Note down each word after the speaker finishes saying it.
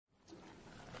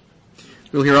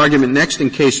We'll hear argument next in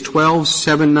Case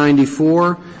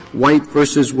 12-794, White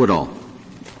v. Woodall.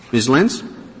 Ms. Lentz?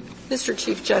 Mr.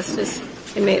 Chief Justice,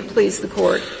 and may it please the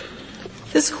Court,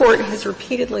 this Court has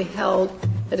repeatedly held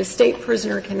that a state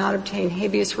prisoner cannot obtain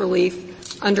habeas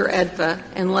relief under AEDPA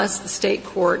unless the state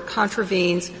court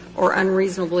contravenes or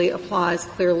unreasonably applies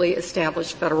clearly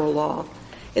established federal law.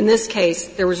 In this case,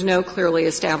 there was no clearly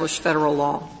established federal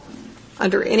law.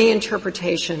 Under any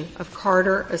interpretation of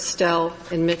Carter, Estelle,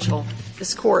 and Mitchell,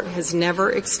 this Court has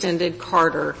never extended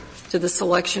Carter to the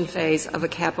selection phase of a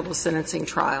capital sentencing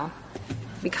trial.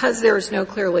 Because there is no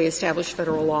clearly established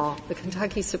federal law, the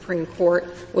Kentucky Supreme Court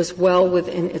was well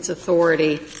within its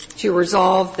authority to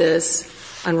resolve this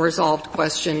unresolved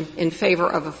question in favor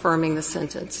of affirming the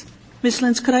sentence. Ms.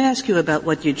 Lentz, could I ask you about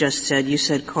what you just said? You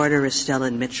said Carter, Estelle,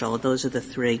 and Mitchell. Those are the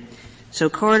three. So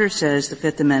Carter says the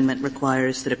Fifth Amendment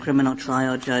requires that a criminal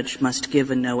trial judge must give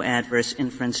a no adverse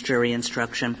inference jury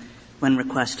instruction when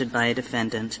requested by a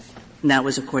defendant. And that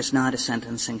was, of course, not a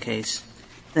sentencing case.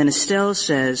 Then Estelle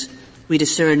says we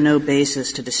discern no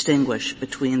basis to distinguish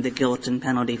between the guilt and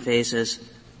penalty phases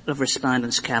of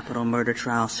respondent's capital murder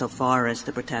trial so far as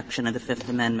the protection of the Fifth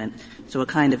Amendment. So a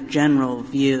kind of general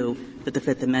view that the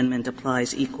Fifth Amendment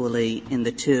applies equally in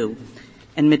the two.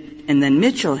 And then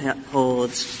Mitchell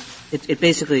holds, it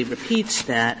basically repeats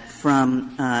that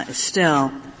from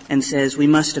Estelle and says we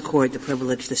must accord the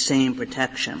privilege the same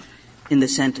protection in the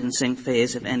sentencing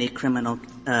phase of any criminal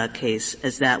case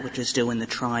as that which is due in the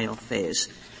trial phase.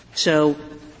 So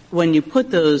when you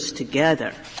put those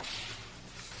together,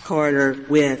 Carter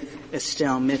with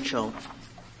Estelle Mitchell,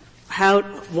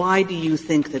 why do you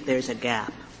think that there's a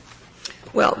gap?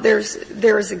 Well, there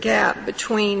is a gap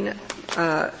between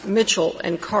Mitchell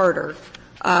and Carter.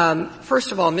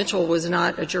 First of all, Mitchell was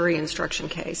not a jury instruction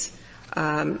case.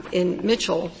 In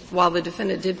Mitchell, while the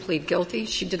defendant did plead guilty,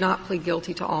 she did not plead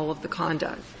guilty to all of the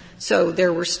conduct. So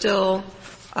there were still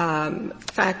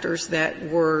factors that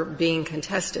were being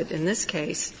contested. In this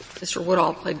case, Mr.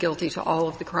 Woodall pled guilty to all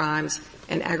of the crimes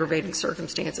and aggravating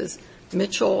circumstances.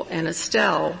 Mitchell and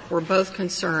Estelle were both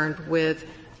concerned with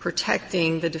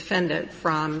protecting the defendant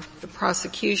from the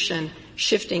prosecution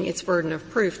shifting its burden of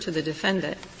proof to the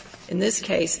defendant. In this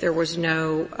case, there was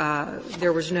no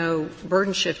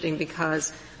burden shifting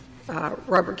because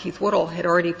Robert Keith Woodall had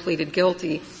already pleaded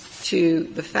guilty to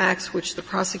the facts which the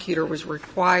prosecutor was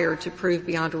required to prove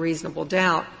beyond a reasonable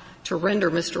doubt to render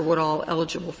Mr. Woodall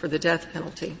eligible for the death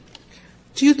penalty.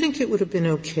 Do you think it would have been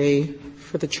okay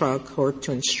for the trial court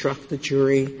to instruct the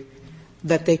jury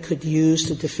that they could use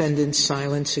the defendant's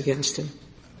silence against him?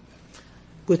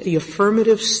 Would the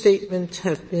affirmative statement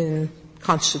have been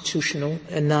constitutional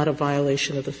and not a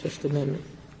violation of the Fifth Amendment?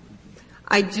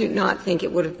 I do not think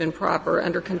it would have been proper.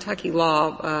 Under Kentucky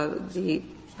law, the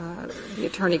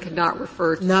attorney could not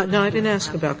refer to... No, I didn't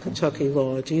ask about Kentucky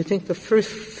law. Do you think the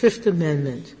Fifth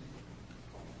Amendment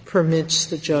permits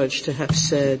the judge to have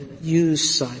said,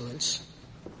 use silence?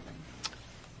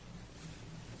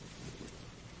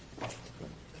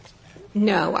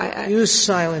 No. Use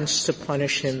silence to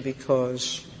punish him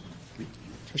because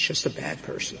he's just a bad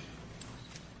person.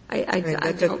 I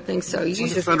don't think so.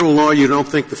 Under federal law, you don't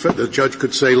think the judge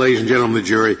could say, ladies and gentlemen of the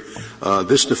jury,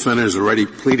 this defendant has already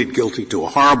pleaded guilty to a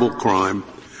horrible crime.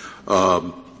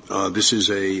 This is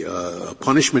a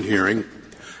punishment hearing.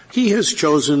 He has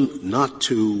chosen not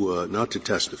to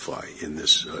testify in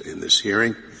this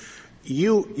hearing.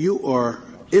 You are,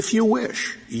 if you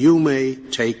wish, you may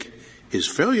take his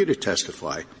failure to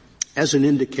testify as an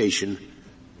indication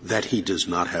that he does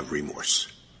not have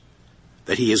remorse,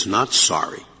 that he is not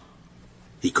sorry.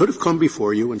 He could have come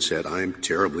before you and said, I am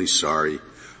terribly sorry.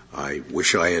 I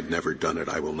wish I had never done it.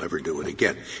 I will never do it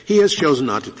again. He has chosen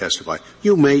not to testify.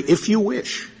 You may, if you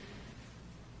wish,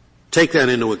 take that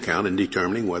into account in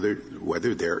determining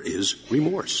whether there is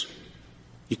remorse.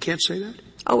 You can't say that?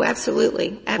 Oh,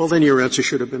 absolutely. Well, then your answer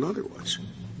should have been otherwise.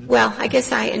 Well, I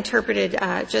guess I interpreted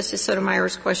Justice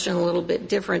Sotomayor's question a little bit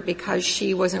different because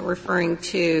she wasn't referring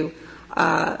to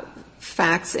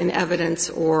facts and evidence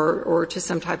or to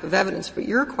some type of evidence. But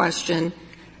your question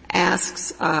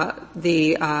asks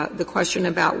the question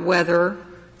about whether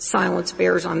silence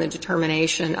bears on the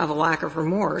determination of a lack of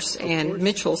remorse, and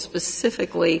Mitchell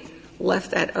specifically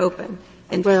left that open.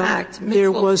 In fact,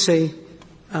 there was a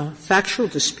factual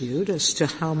dispute as to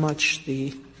how much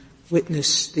the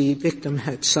victim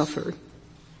had suffered.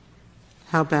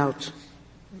 How about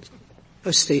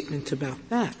a statement about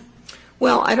that?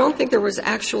 Well, I don't think there was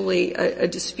actually a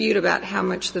dispute about how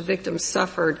much the victim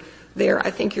suffered there.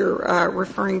 I think you're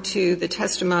referring to the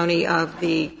testimony of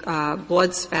the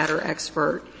blood spatter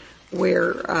expert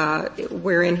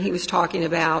wherein he was talking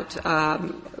about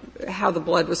how the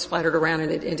blood was splattered around,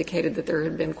 and it indicated that there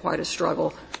had been quite a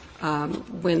struggle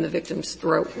when the victim's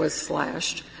throat was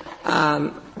slashed.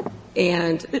 But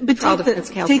trial defense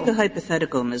counsel. Take the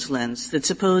hypothetical, Ms. Lenz, that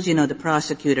suppose, the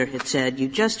prosecutor had said, you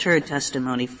just heard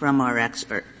testimony from our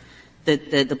expert,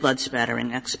 that the blood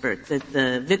spattering expert, that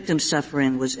the victim's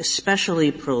suffering was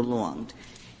especially prolonged.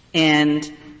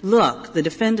 And look, the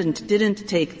defendant didn't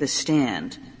take the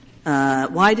stand.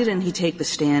 Why didn't he take the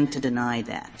stand to deny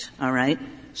that? All right?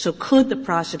 So could the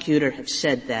prosecutor have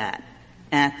said that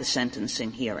at the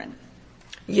sentencing hearing?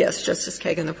 Yes, Justice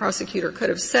Kagan, the prosecutor could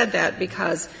have said that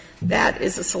because that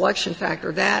is a selection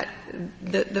factor. That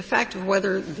the fact of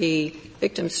whether the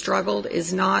victim struggled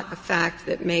is not a fact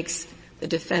that makes the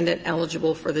defendant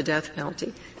eligible for the death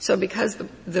penalty. So because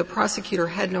the prosecutor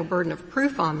had no burden of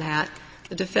proof on that,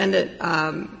 the defendant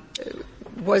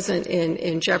wasn't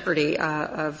in jeopardy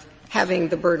of having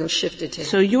the burden shifted to him.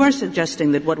 So you are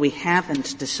suggesting that what we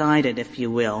haven't decided, if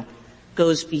you will,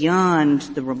 goes beyond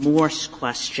the remorse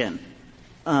question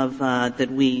of that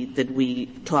we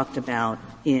talked about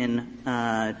in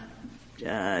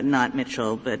not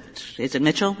Mitchell, but is it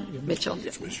Mitchell? Mitchell.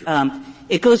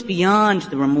 It goes beyond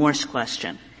the remorse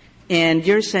question. And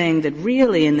you're saying that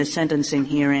really in the sentencing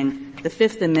hearing, the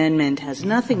Fifth Amendment has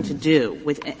nothing to do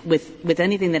with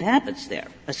anything that happens there,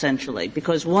 essentially,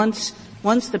 because once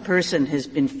the person has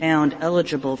been found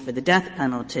eligible for the death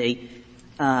penalty,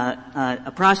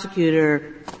 a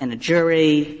prosecutor and a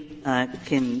jury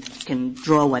can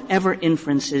draw whatever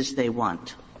inferences they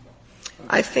want.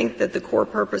 I think that the core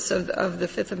purpose of the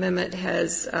Fifth Amendment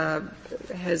has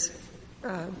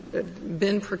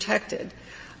been protected.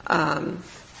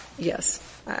 Yes,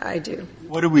 I do.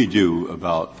 What do we do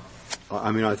about,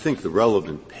 I think the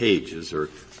relevant pages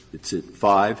it's at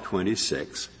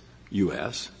 526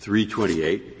 U.S.,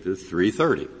 328 to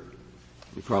 330.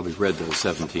 You probably read those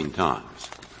 17 times.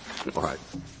 All right.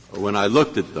 When I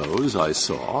looked at those, I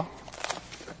saw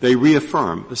they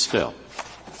reaffirm Estelle.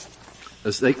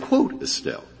 As they quote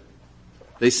Estelle,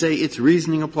 they say its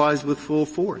reasoning applies with full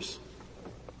force.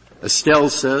 Estelle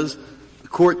says the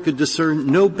court could discern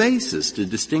no basis to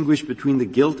distinguish between the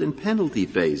guilt and penalty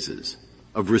phases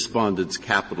of respondent's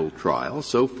capital trial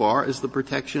so far as the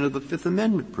protection of the Fifth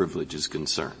Amendment privilege is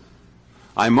concerned.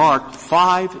 I marked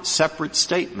 5 separate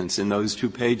statements in those 2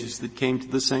 pages that came to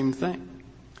the same thing.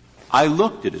 I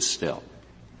looked at Estelle.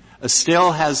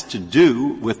 Estelle has to do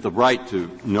with the right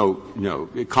to no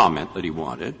comment that he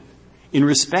wanted in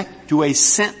respect to a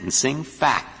sentencing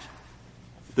fact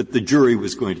that the jury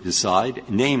was going to decide,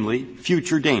 namely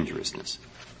future dangerousness.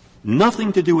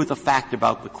 Nothing to do with the fact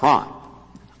about the crime.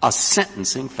 A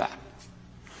sentencing fact.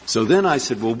 So then I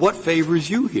said, well, what favors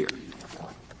you here?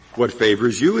 What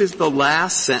favors you is the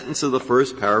last sentence of the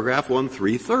first paragraph on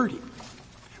 330,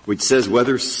 which says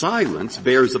whether silence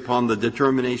bears upon the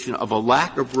determination of a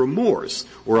lack of remorse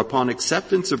or upon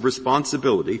acceptance of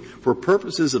responsibility for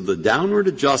purposes of the downward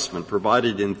adjustment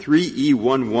provided in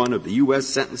 3E11 of the U.S.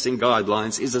 Sentencing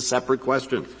Guidelines is a separate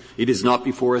question. It is not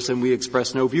before us and we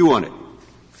express no view on it.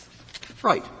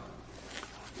 Right.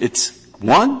 It's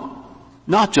one,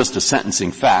 not just a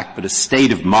sentencing fact, but a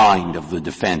state of mind of the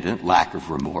defendant, lack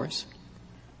of remorse.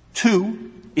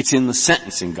 2, it's in the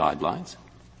sentencing guidelines.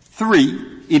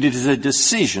 3, it is a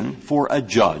decision for a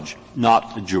judge,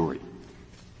 not a jury.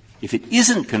 If it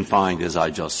isn't confined as I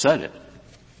just said it,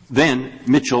 then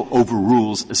Mitchell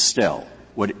overrules Estelle,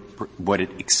 what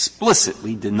it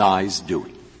explicitly denies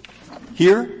doing.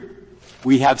 Here,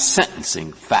 we have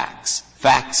sentencing facts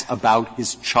about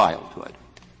his childhood.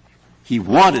 He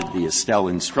wanted the Estelle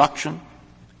instruction.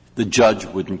 The judge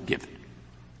wouldn't give it.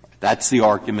 That's the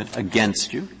argument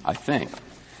against you, I think.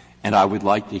 And I would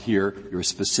like to hear your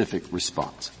specific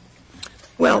response.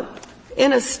 Well,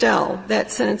 in Estelle,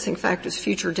 that sentencing fact is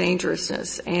future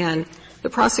dangerousness, and the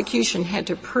prosecution had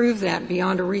to prove that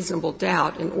beyond a reasonable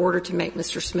doubt in order to make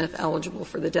Mr. Smith eligible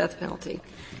for the death penalty.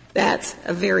 That's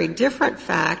a very different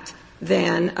fact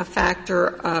than a factor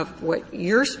of what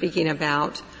you're speaking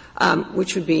about,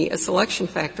 which would be a selection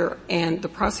factor, and the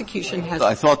prosecution has...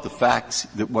 I thought the facts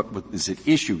that what is at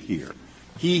issue here,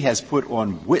 he has put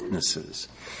on witnesses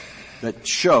that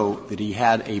show that he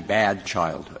had a bad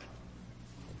childhood.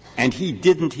 And he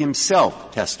didn't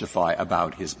himself testify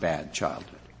about his bad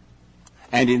childhood.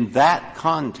 And in that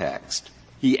context,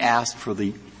 he asked for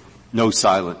the no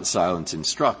silence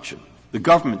instruction. The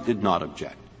government did not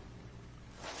object.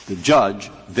 The judge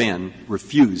then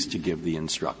refused to give the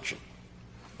instruction.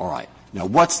 All right. Now,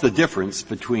 what's the difference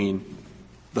between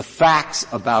the facts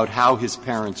about how his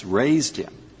parents raised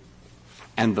him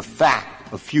and the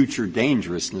fact of future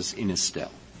dangerousness in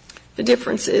Estelle? The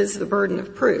difference is the burden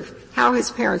of proof. How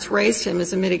his parents raised him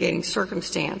is a mitigating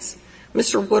circumstance.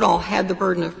 Mr. Woodall had the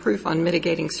burden of proof on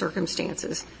mitigating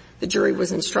circumstances. The jury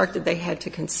was instructed they had to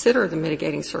consider the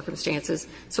mitigating circumstances.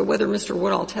 So whether Mr.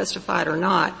 Woodall testified or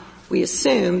not, we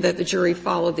assume that the jury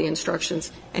followed the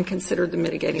instructions and considered the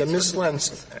mitigating circumstances.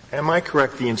 Ms. Lenz, am I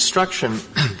correct? The instruction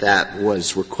that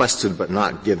was requested but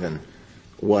not given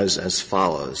was as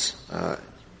follows.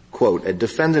 Quote, a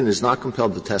defendant is not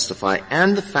compelled to testify,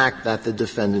 and the fact that the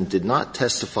defendant did not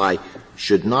testify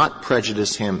should not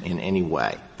prejudice him in any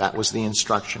way. That was the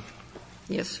instruction?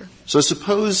 Yes, sir. So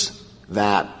suppose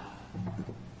that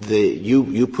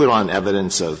you put on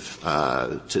evidence of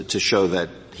to show that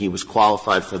he was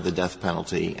qualified for the death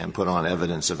penalty and put on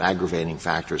evidence of aggravating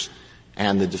factors,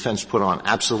 and the defense put on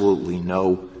absolutely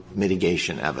no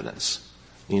mitigation evidence.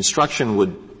 The instruction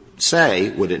would say,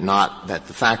 would it not, that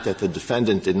the fact that the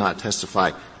defendant did not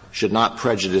testify should not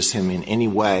prejudice him in any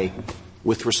way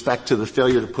with respect to the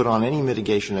failure to put on any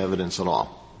mitigation evidence at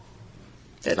all.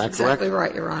 That's that exactly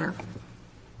correct? right, Your Honor.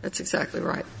 That's exactly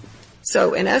right.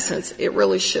 So, in essence, it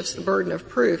really shifts the burden of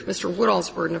proof, Mr.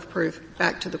 Woodall's burden of proof,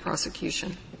 back to the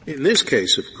prosecution. In this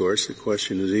case, of course, the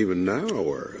question is even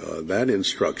narrower. That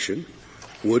instruction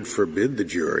would forbid the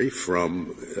jury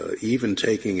from even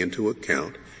taking into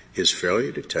account his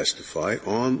failure to testify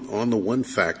on the one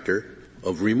factor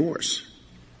of remorse,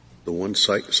 the one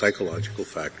psychological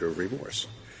factor of remorse.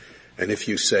 And if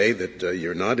you say that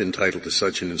you're not entitled to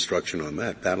such an instruction on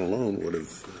that, that alone would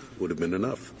have been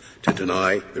enough to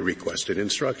deny the requested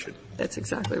instruction. That's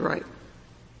exactly right.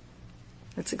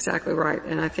 That's exactly right.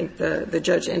 And I think the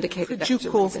judge indicated that. Could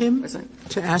you call him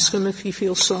to ask him if he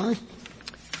feels sorry?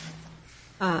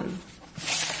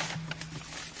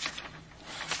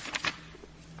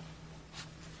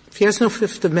 If he has no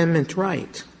Fifth Amendment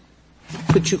right,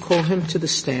 could you call him to the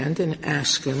stand and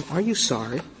ask him, are you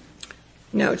sorry?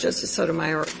 No, Justice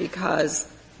Sotomayor, because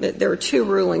there are two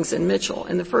rulings in Mitchell.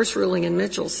 And the first ruling in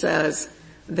Mitchell said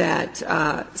that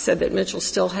Mitchell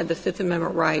still had the Fifth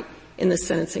Amendment right in the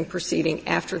sentencing proceeding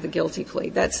after the guilty plea.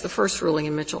 That's the first ruling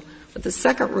in Mitchell. But the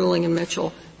second ruling in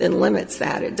Mitchell then limits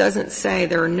that. It doesn't say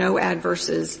there are no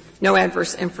adverse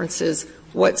inferences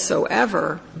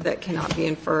whatsoever that cannot be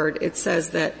inferred. It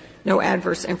says that no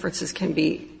adverse inferences can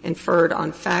be inferred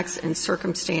on facts and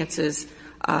circumstances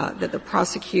that the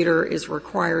prosecutor is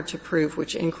required to prove,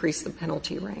 which increase the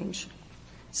penalty range.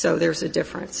 So there's a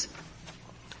difference.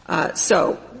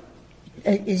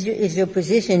 Is your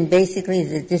position basically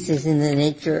that this is in the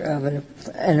nature of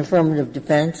an affirmative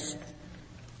defense,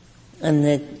 and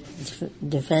the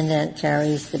defendant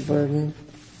carries the burden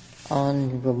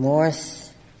on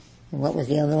remorse? And what was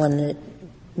the other one that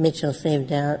Mitchell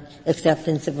saved out?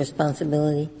 Acceptance of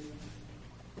responsibility?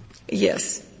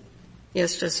 Yes.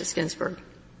 Yes, Justice Ginsburg.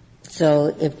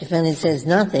 So if defendant says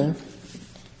nothing,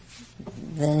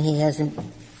 then he hasn't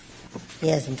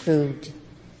proved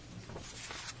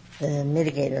the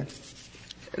mitigator.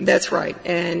 That's right.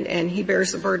 And he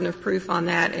bears the burden of proof on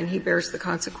that, and he bears the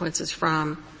consequences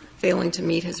from failing to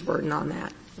meet his burden on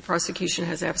that. The prosecution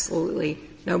has absolutely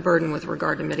no burden with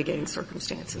regard to mitigating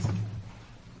circumstances.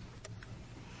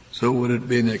 So would it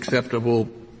be an acceptable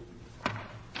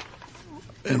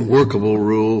and workable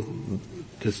rule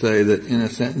to say that in a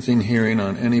sentencing hearing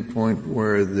on any point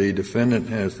where the defendant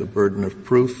has the burden of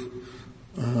proof,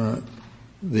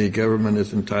 the government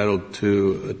is entitled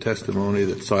to a testimony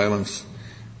that silence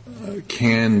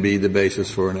can be the basis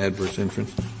for an adverse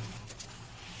inference?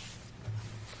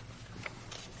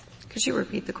 Could you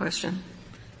repeat the question?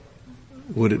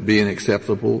 Would it be an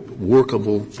acceptable,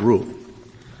 workable rule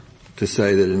to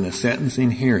say that in a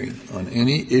sentencing hearing on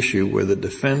any issue where the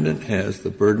defendant has the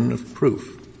burden of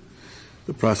proof,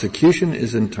 the prosecution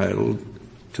is entitled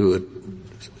to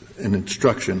an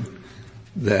instruction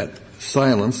that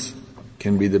silence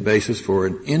can be the basis for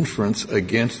an inference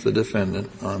against the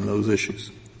defendant on those issues?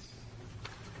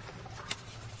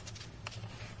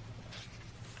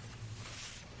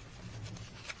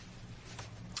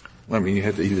 I mean, you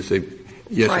have to either say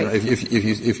yes right. or no.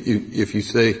 If you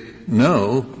say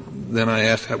no, then I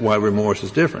ask why remorse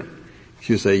is different. If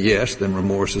you say yes, then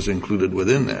remorse is included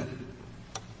within that.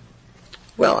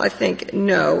 Well, I think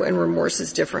no, and remorse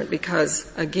is different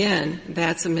because, again,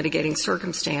 that's a mitigating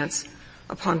circumstance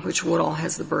upon which Woodall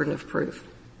has the burden of proof.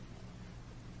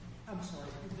 I'm sorry.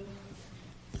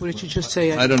 What did you just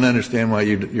say? I don't understand why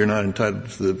you're not entitled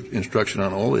to the instruction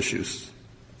on all issues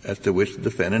as to which the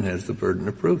defendant has the burden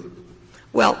of proof.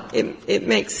 Well, it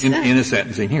makes sense. In a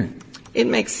sentencing hearing. It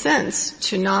makes sense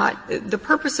to not — the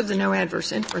purpose of the no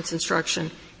adverse inference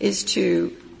instruction is to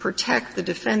protect the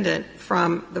defendant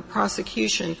from the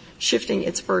prosecution shifting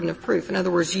its burden of proof. In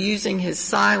other words, using his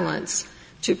silence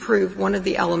to prove one of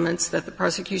the elements that the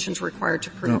prosecution is required to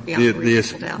prove beyond a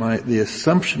reasonable doubt. The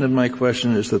assumption of my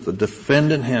question is that the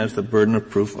defendant has the burden of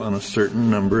proof on a certain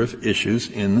number of issues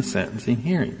in the sentencing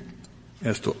hearing.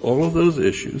 As to all of those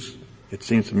issues, it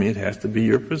seems to me it has to be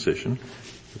your position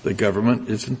that the government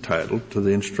is entitled to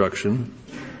the instruction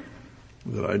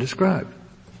that I described.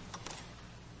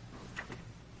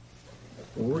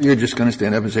 Or you're just going to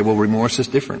stand up and say, well, remorse is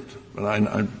different.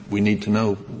 But we need to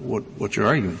know what you're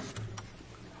arguing.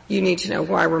 You need to know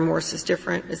why remorse is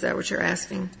different. Is that what you're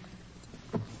asking?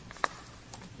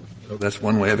 So that's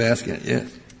one way of asking it,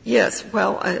 yes. Yes.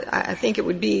 Well, I think it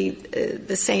would be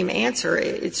the same answer.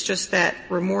 It's just that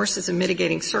remorse is a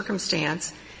mitigating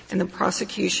circumstance, and the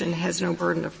prosecution has no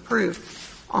burden of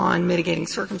proof on mitigating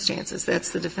circumstances.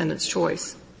 That's the defendant's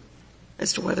choice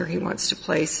as to whether he wants to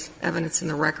place evidence in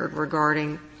the record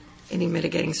regarding any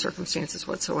mitigating circumstances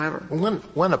whatsoever.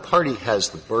 When a party has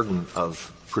the burden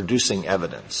of producing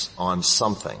evidence on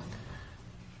something,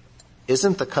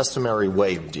 isn't the customary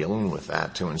way of dealing with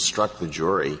that to instruct the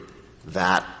jury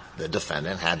that the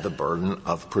defendant had the burden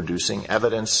of producing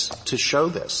evidence to show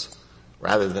this,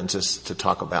 rather than just to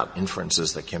talk about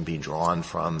inferences that can be drawn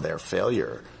from their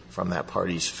failure, from that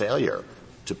party's failure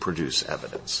to produce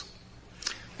evidence?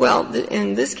 Well,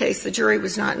 in this case, the jury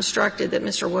was not instructed that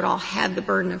Mr. Woodall had the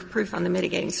burden of proof on the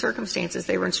mitigating circumstances.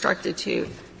 They were instructed to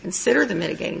consider the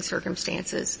mitigating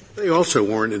circumstances. They also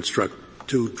weren't instructed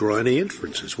to draw any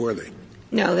inferences, were they?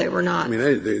 No, they were not. I mean,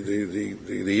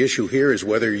 the issue here is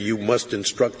whether you must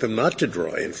instruct them not to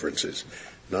draw inferences,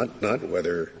 not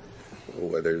whether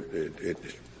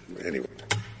anyway.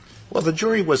 Well, the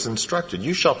jury was instructed,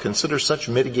 you shall consider such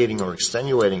mitigating or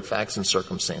extenuating facts and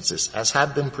circumstances as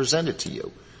have been presented to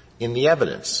you in the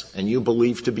evidence, and you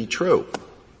believe to be true.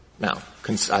 Now,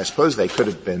 I suppose they could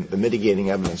have been, the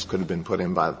mitigating evidence could have been put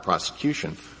in by the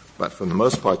prosecution, but for the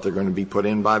most part they're going to be put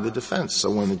in by the defense. So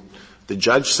when the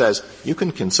judge says, you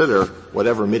can consider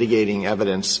whatever mitigating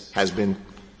evidence has been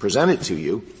presented to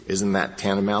you, isn't that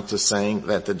tantamount to saying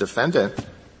that the defendant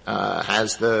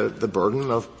has the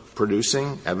burden of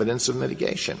producing evidence of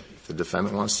mitigation, if the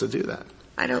defendant wants to do that?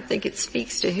 I don't think it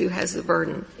speaks to who has the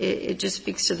burden. It just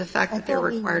speaks to the fact that they're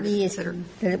required to consider.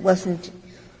 That it wasn't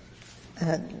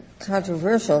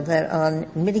controversial that on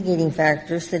mitigating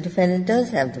factors the defendant does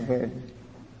have the burden.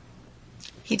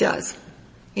 He does.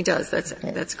 He does.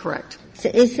 That's correct. So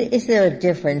is there a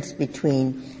difference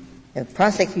between a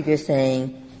prosecutor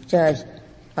saying, Judge,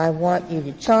 I want you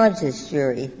to charge this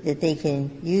jury that they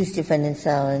can use defendant's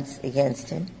silence against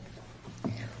him,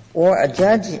 or a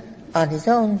judge on his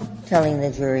own telling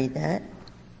the jury that,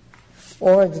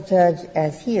 or the judge,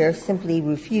 as here, simply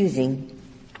refusing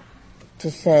to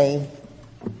say,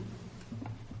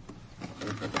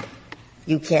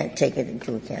 you can't take it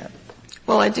into account?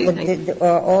 Well, I do think.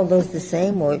 Are all those the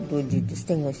same, or would you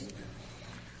distinguish?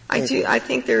 I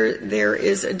think there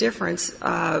is a difference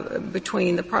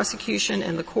between the prosecution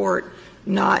and the court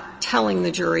not telling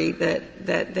the jury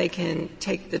that they can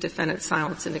take the defendant's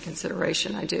silence into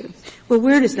consideration. I do. Well,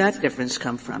 where does that difference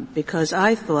come from? Because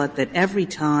I thought that every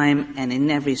time and in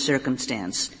every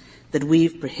circumstance that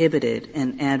we've prohibited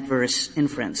an adverse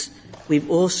inference, we've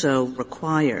also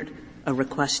required a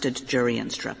requested jury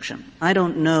instruction. I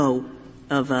don't know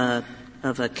of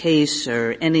a case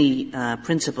or any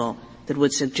principle that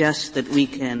would suggest that we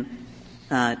can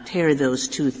tear those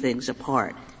two things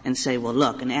apart and say, well,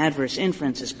 look, an adverse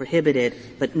inference is prohibited,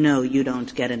 but no, you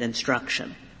don't get an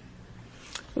instruction.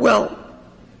 Well,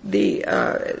 the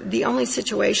only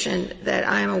situation that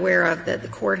I am aware of that the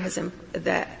court has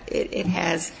that it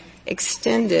has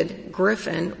extended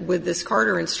Griffin with this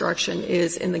Carter instruction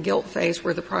is in the guilt phase,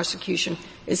 where the prosecution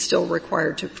is still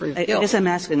required to prove guilt. I guess I'm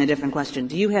asking a different question.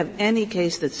 Do you have any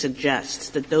case that suggests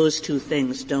that those two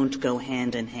things don't go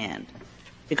hand in hand?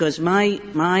 Because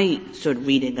my sort of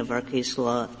reading of our case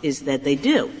law is that they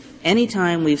do. Any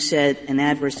time we've said an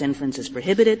adverse inference is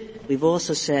prohibited, we've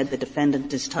also said the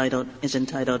defendant is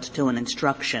entitled to an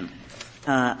instruction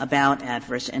about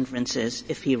adverse inferences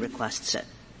if he requests it.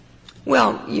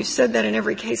 Well, you've said that in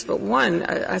every case but one,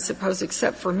 I suppose,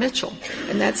 except for Mitchell.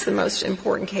 And that's the most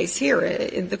important case here.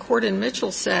 The court in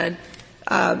Mitchell said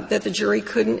that the jury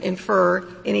couldn't infer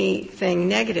anything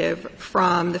negative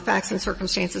from the facts and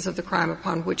circumstances of the crime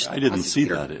upon which the prosecutor. I didn't see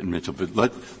that in Mitchell, but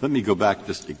let me go back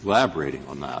just elaborating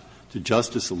on that to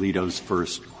Justice Alito's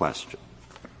first question.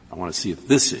 I want to see if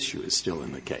this issue is still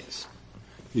in the case.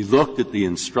 He looked at the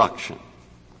instruction,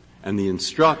 and the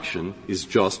instruction is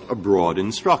just a broad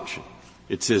instruction.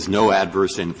 It says no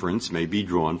adverse inference may be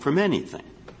drawn from anything.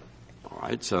 All All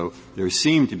right? So there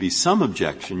seemed to be some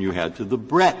objection you had to the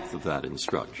breadth of that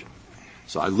instruction.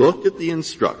 So I looked at the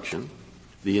instruction.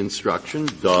 The instruction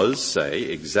does say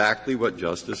exactly what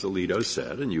Justice Alito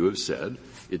said, and you have said.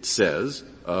 It says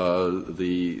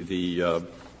the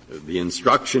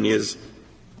instruction is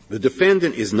the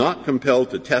defendant is not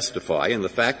compelled to testify, and the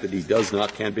fact that he does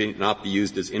not not be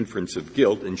used as inference of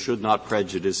guilt and should not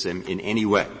prejudice him in any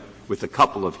way, with a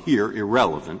couple of here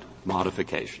irrelevant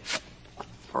modifications.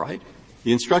 All right?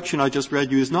 The instruction I just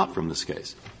read you is not from this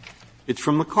case. It's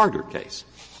from the Carter case.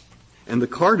 In the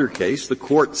Carter case, the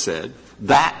Court said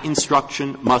that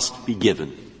instruction must be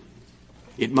given.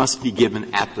 It must be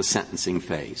given at the sentencing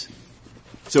phase.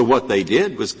 So what they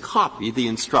did was copy the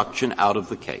instruction out of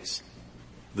the case.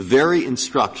 The very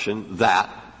instruction that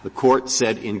the Court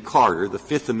said in Carter the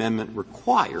Fifth Amendment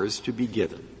requires to be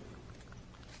given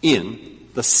in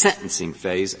the sentencing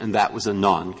phase, and that was a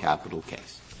non-capital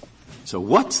case. So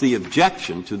what's the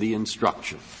objection to the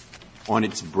instruction on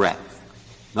its breadth?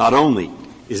 Not only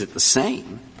is it the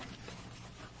same,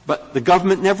 but the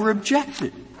government never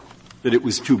objected that it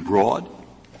was too broad,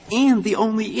 and the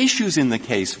only issues in the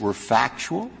case were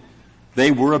factual.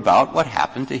 They were about what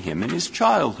happened to him in his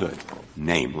childhood,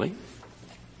 namely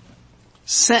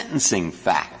sentencing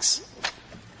facts,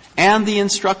 and the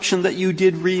instruction that you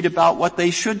did read about what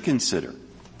they should consider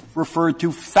referred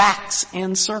to facts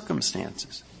and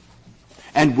circumstances.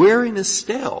 And where in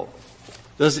Estelle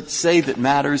does it say that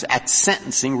matters at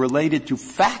sentencing related to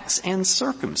facts and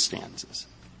circumstances?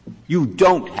 You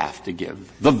don't have to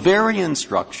give the very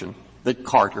instruction that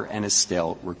Carter and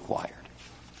Estelle required.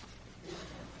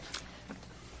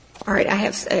 All right, I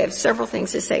have several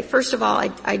things to say. First of all,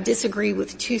 I disagree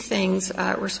with two things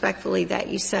respectfully that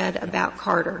you said about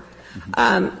Carter.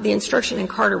 The instruction in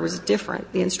Carter was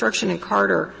different. The instruction in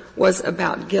Carter was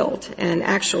about guilt, and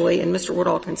actually, and Mr.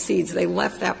 Woodall concedes, they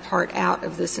left that part out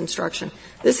of this instruction.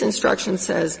 This instruction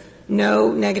says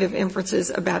no negative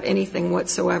inferences about anything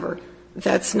whatsoever.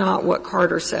 That's not what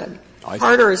Carter said.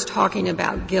 Carter is talking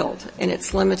about guilt, and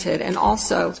it's limited. And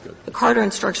also, the Carter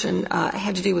instruction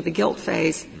had to do with the guilt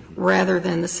phase rather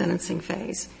than the sentencing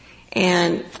phase.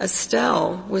 And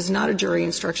Estelle was not a jury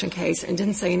instruction case and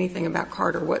didn't say anything about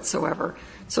Carter whatsoever.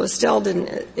 So Estelle didn't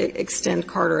extend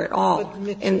Carter at all. But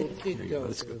Mitchell did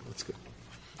go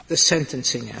the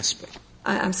sentencing aspect.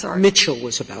 I'm sorry? Mitchell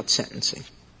was about sentencing.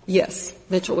 Yes,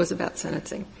 Mitchell was about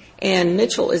sentencing. And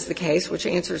Mitchell is the case, which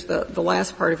answers the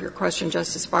last part of your question,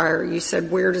 Justice Breyer. You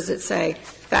said, where does it say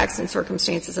facts and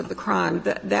circumstances of the crime?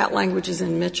 That language is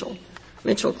in Mitchell.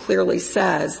 Mitchell clearly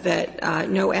says that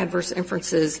no adverse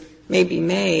inferences may be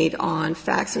made on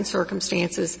facts and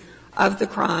circumstances of the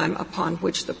crime upon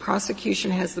which the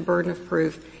prosecution has the burden of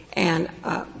proof and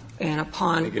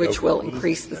upon which will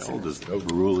increase the sentence. Does it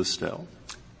overrule Estelle?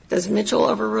 Does Mitchell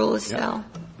overrule Estelle?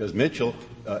 Yeah. Because Mitchell,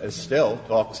 Estelle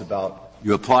talks about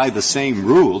you apply the same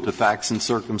rule to facts and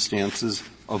circumstances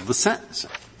of the sentence.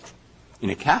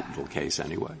 In a capital case,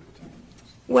 anyway.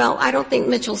 Well, I don't think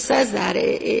Mitchell says that.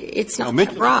 It's not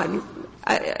that broad.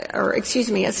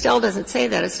 Estelle doesn't say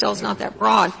that. Estelle's not that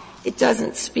broad. It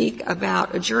doesn't speak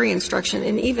about a jury instruction,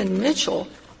 and even Mitchell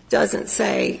doesn't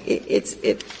say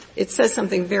it says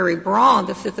something very broad.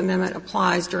 The Fifth Amendment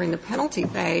applies during the penalty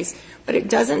phase, but it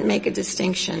doesn't make a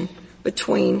distinction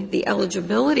between the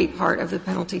eligibility part of the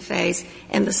penalty phase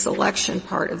and the selection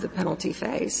part of the penalty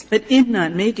phase. But in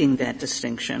not making that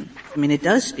distinction, I mean, it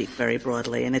does speak very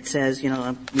broadly, and it says,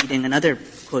 I'm reading another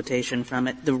quotation from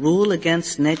it, the rule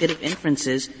against negative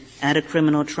inferences at a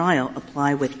criminal trial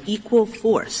apply with equal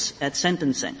force at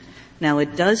sentencing. Now,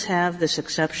 it does have this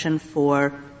exception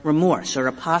for remorse, or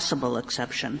a possible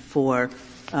exception for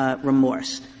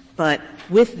remorse. But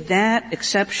with that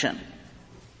exception,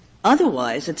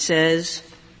 otherwise, it says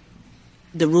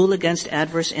the rule against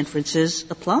adverse inferences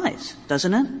applies,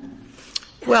 doesn't it?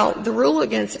 Well, the rule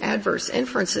against adverse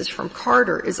inferences from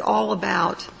Carter is all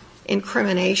about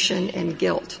incrimination and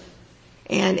guilt.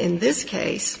 And in this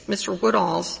case, Mr.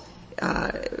 Woodall's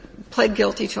pled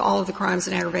guilty to all of the crimes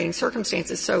and aggravating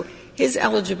circumstances, so his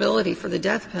eligibility for the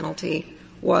death penalty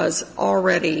was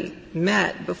already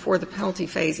met before the penalty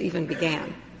phase even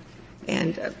began.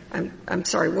 And I'm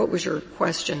sorry, what was your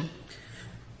question?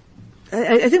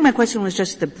 I think my question was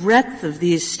just the breadth of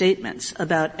these statements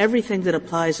about everything that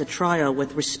applies at trial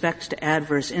with respect to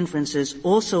adverse inferences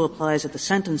also applies at the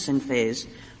sentencing phase,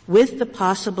 with the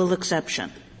possible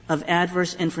exception of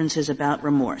adverse inferences about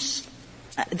remorse.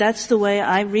 That's the way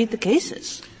I read the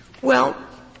cases. Well,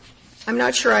 I'm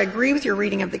not sure I agree with your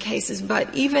reading of the cases,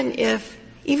 but even if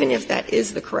that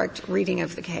is the correct reading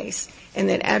of the case, and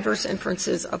that adverse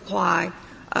inferences apply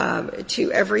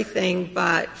to everything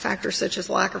but factors such as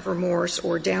lack of remorse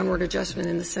or downward adjustment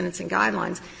in the sentencing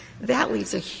guidelines, that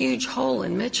leaves a huge hole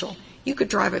in Mitchell. You could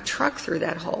drive a truck through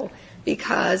that hole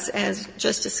because, as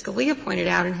Justice Scalia pointed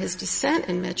out in his dissent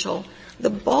in Mitchell, the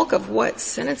bulk of what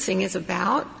sentencing is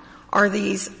about are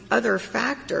these other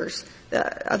factors,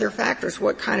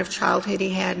 what kind of childhood he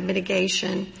had,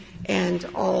 mitigation, and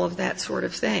all of that sort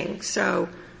of thing. So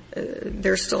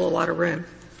there's still a lot of room.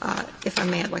 If I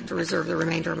may, I'd like to reserve the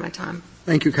remainder of my time.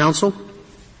 Thank you, counsel.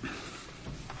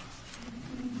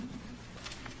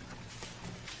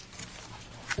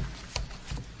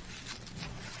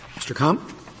 Mr. Comp.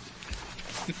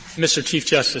 Mr. Chief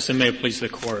Justice, and may it please the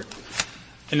Court.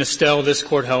 In Estelle, this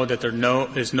Court held that there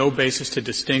is no basis to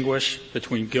distinguish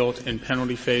between guilt and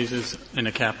penalty phases in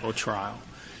a capital trial.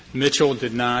 Mitchell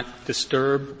did not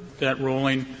disturb that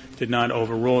ruling, did not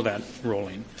overrule that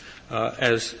ruling.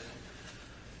 As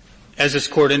this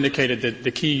Court indicated,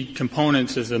 the key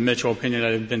components of the Mitchell opinion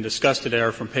that have been discussed today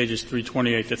are from pages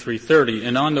 328 to 330,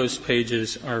 and on those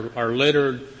pages are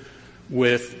littered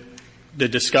with the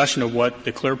discussion of what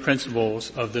the clear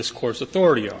principles of this Court's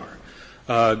authority are.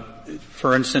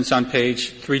 For instance, on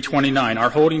page 329, our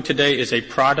holding today is a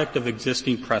product of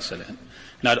existing precedent,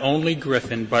 not only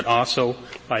Griffin, but also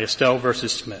by Estelle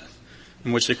versus Smith,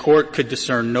 in which the Court could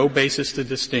discern no basis to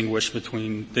distinguish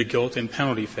between the guilt and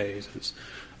penalty phases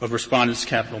of respondents'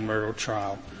 capital murder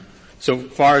trial, so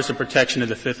far as the protection of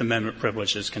the Fifth Amendment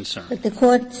privilege is concerned. But the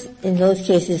Court in those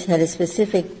cases had a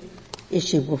specific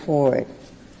issue before it.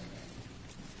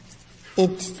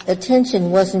 Its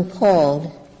attention wasn't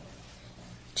called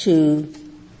to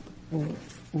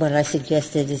what I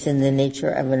suggested is in the nature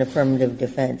of an affirmative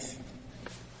defense.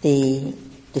 The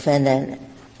defendant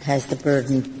has the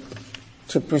burden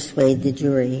to persuade the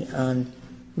jury on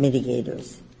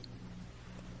mitigators.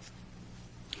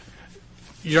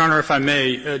 Your Honor, if I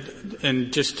may,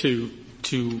 and just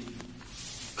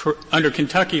under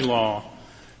Kentucky law,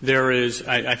 there is,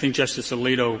 I think Justice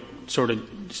Alito sort of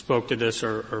spoke to this,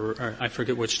 or I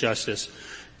forget which justice.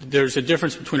 There's a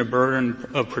difference between a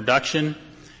burden of production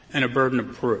and a burden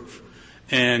of proof.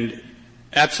 And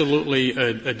absolutely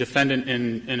a defendant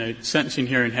in a sentencing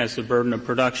hearing has the burden of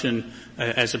production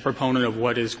as a proponent of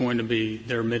what is going to be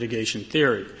their mitigation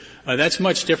theory. That's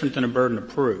much different than a burden of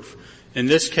proof. In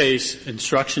this case,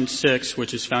 Instruction 6,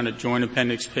 which is found at Joint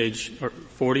Appendix page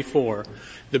 44,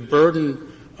 the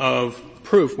burden of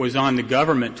proof was on the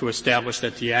government to establish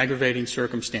that the aggravating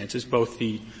circumstances, both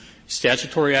the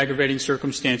statutory aggravating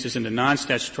circumstances and the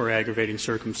non-statutory aggravating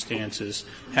circumstances,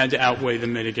 had to outweigh the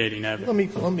mitigating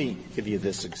evidence. Let me give you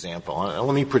this example.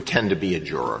 Let me pretend to be a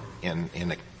juror in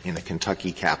a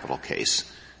Kentucky capital case,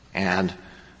 and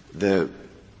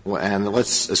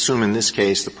let's assume in this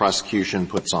case the prosecution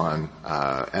puts on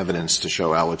evidence to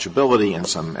show eligibility and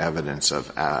some evidence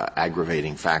of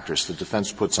aggravating factors. The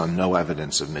defense puts on no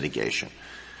evidence of mitigation.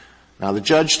 Now, the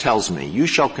judge tells me, you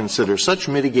shall consider such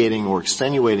mitigating or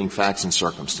extenuating facts and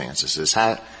circumstances as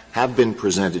have been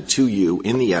presented to you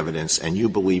in the evidence and you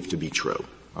believe to be true.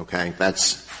 Okay?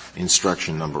 That's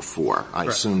instruction number 4. I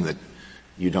assume that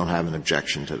you don't have an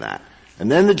objection to that. And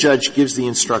then the judge gives the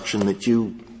instruction that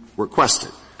you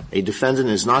requested. A defendant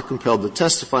is not compelled to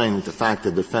testify, and that the fact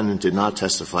the defendant did not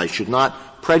testify should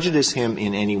not prejudice him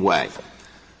in any way.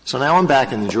 So now I'm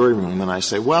back in the jury room and I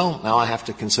say, well, now I have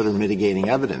to consider mitigating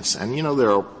evidence. And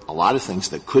there are a lot of things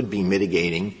that could be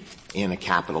mitigating in a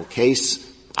capital case.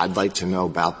 I'd like to know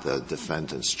about the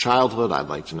defendant's childhood. I'd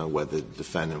like to know whether the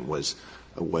defendant was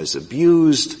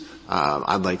abused.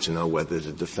 I'd like to know whether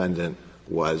the defendant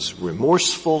was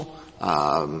remorseful.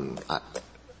 And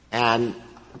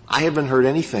I haven't heard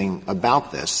anything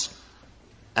about this.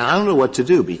 And I don't know what to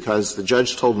do because the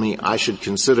judge told me I should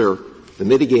consider the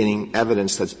mitigating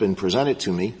evidence that's been presented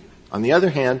to me. On the other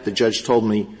hand, the judge told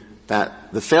me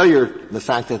that the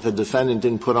fact that the defendant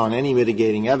didn't put on any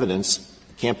mitigating evidence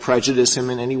can't prejudice him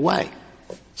in any way.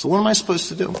 So what am I supposed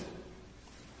to do?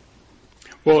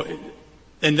 Well,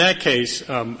 in that case,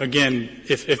 again,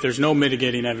 if there's no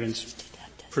mitigating evidence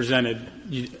presented,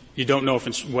 you don't know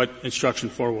what instruction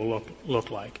 4 will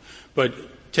look like. But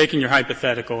taking your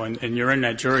hypothetical and you're in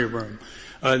that jury room,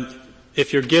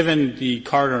 if you're given the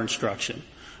Carter instruction,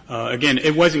 again,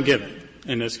 it wasn't given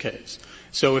in this case.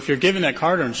 So if you're given that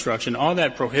Carter instruction, all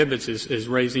that prohibits is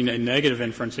raising a negative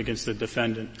inference against the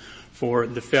defendant for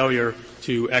the failure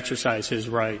to exercise his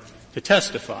right to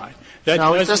testify.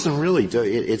 No, it doesn't really do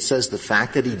it. It says the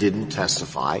fact that he didn't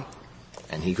testify,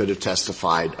 and he could have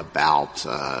testified about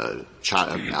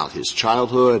his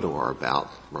childhood or about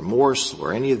remorse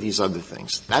or any of these other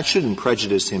things. That shouldn't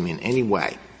prejudice him in any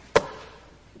way.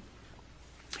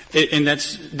 And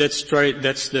that's straight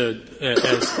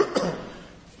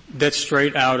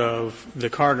out of the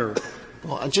Carter.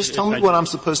 Well, just tell me what I'm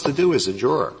supposed to do as a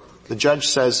juror. The judge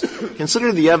says,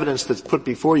 consider the evidence that's put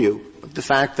before you, the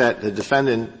fact that the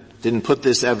defendant didn't put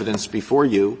this evidence before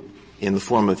you in the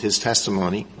form of his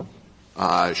testimony,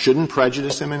 shouldn't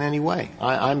prejudice him in any way.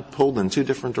 I'm pulled in two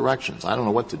different directions. I don't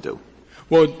know what to do.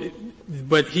 Well,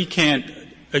 but he can't,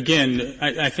 again,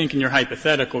 I think in your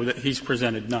hypothetical that he's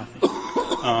presented nothing.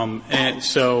 And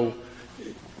so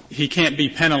he can't be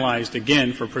penalized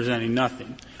again for presenting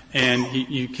nothing. And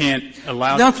you can't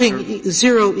allow nothing.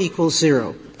 Zero equals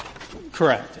zero.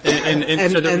 Correct.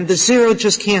 And the zero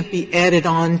just can't be added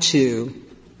on to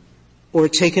or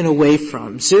taken away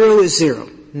from. Zero is zero,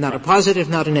 not a positive,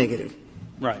 not a negative.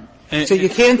 Right. So you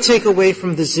can't take away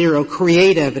from the zero,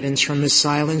 create evidence from his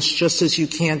silence, just as you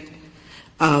can't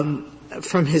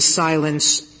from his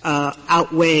silence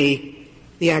outweigh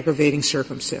the aggravating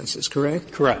circumstances,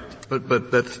 correct? Correct.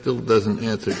 But that still doesn't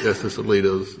answer Justice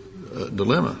Alito's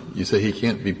dilemma. You say he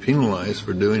can't be penalized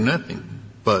for doing nothing.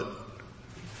 But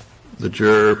the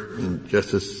juror in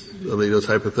Justice Alito's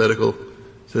hypothetical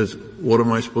says, what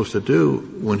am I supposed to do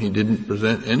when he didn't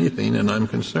present anything and I'm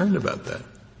concerned about that?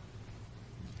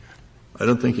 I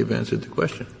don't think you've answered the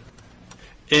question.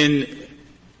 In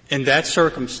that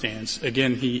circumstance,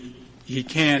 again,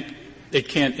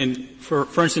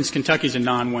 for instance, Kentucky's a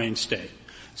non-weighing state.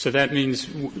 So that means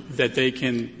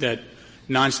that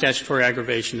non-statutory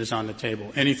aggravation is on the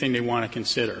table, anything they want to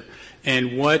consider.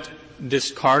 And what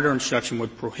this Carter instruction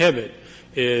would prohibit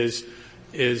is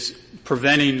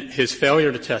preventing his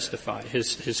failure to testify,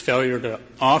 his failure to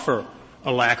offer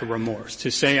a lack of remorse,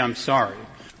 to say I'm sorry,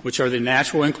 which are the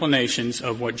natural inclinations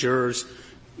of what jurors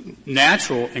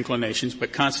natural inclinations,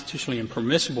 but constitutionally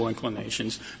impermissible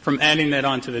inclinations, from adding that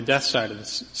on to the death side of the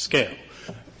scale.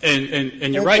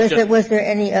 And you're right. Was there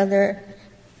any other?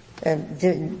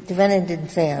 The defendant didn't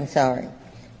say I'm sorry.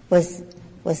 Was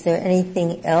there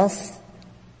anything else?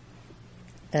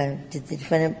 Did the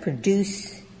defendant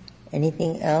produce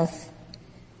anything else?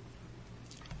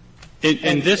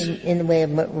 In the way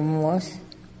of remorse?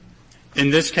 In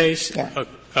this case, yeah.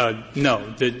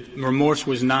 No. The remorse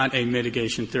was not a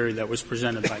mitigation theory that was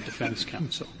presented by defense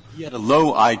counsel. He had a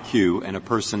low IQ and a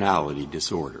personality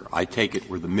disorder. I take it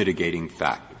were the mitigating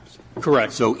factors.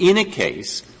 Correct. So in a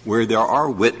case where there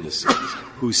are witnesses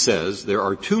who says there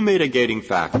are two mitigating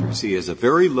factors, he has a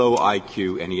very low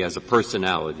IQ and he has a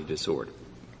personality disorder,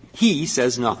 he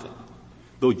says nothing.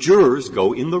 The jurors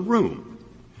go in the room.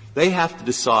 They have to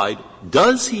decide,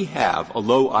 does he have a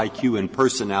low IQ and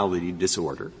personality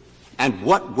disorder? And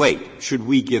what weight should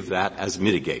we give that as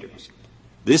mitigators?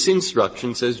 This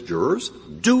instruction says, jurors,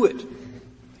 do it.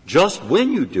 Just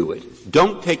when you do it,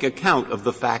 don't take account of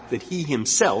the fact that he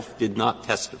himself did not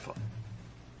testify.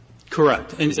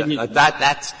 Correct.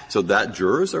 So that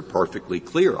jurors are perfectly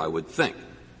clear, I would think.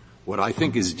 What I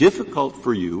think is difficult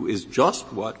for you is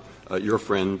just what your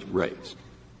friend raised.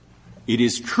 It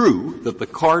is true that the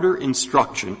Carter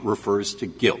instruction refers to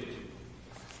guilt.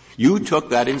 You took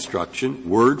that instruction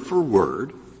word for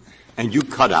word and you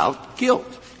cut out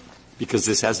guilt because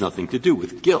this has nothing to do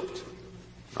with guilt,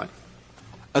 right?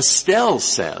 Estelle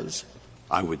says,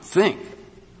 I would think,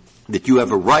 that you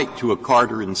have a right to a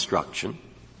Carter instruction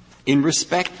in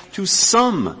respect to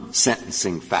some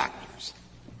sentencing factors,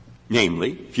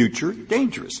 namely future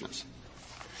dangerousness.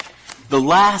 The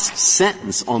last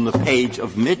sentence on the page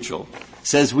of Mitchell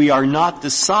says we are not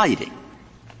deciding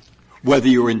whether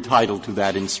you're entitled to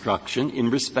that instruction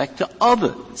in respect to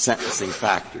other sentencing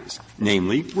factors,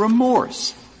 namely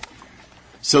remorse.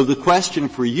 So the question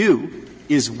for you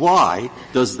is, why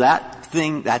does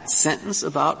that sentence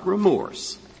about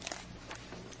remorse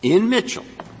in Mitchell,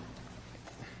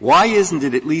 why isn't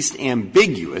it at least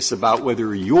ambiguous about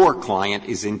whether your client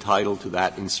is entitled to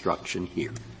that instruction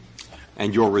here?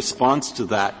 And your response to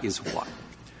that is what?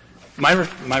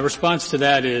 My response to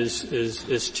that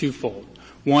is twofold.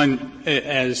 One,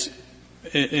 as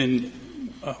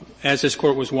this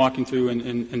court was walking through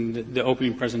in the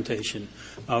opening presentation,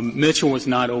 Mitchell was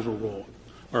not overruled.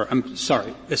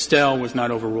 Estelle was not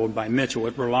overruled by Mitchell.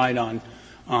 It relied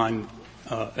on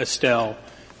Estelle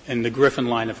and the Griffin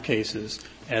line of cases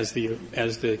as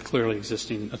the clearly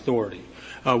existing authority.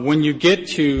 When you get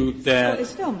to that, well,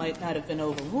 Estelle might not have been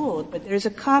overruled, but there's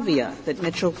a caveat that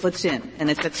Mitchell puts in,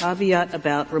 and it's a caveat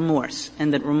about remorse,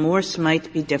 and that remorse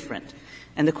might be different.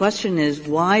 And the question is,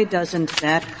 why doesn't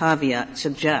that caveat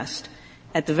suggest,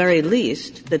 at the very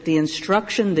least, that the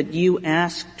instruction that you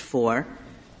asked for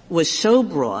was so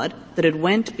broad that it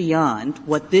went beyond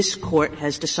what this court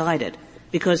has decided?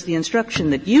 Because the instruction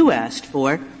that you asked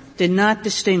for did not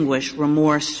distinguish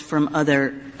remorse from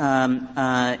other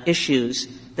issues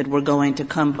that were going to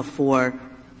come before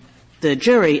the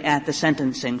jury at the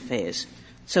sentencing phase.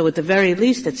 So at the very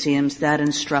least, it seems that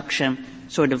instruction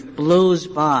sort of blows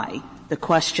by the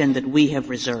question that we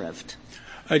have reserved.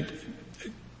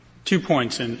 2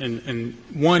 points, and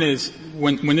one is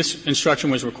when this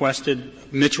instruction was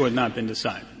requested, Mitchell had not been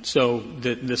decided. So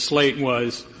the slate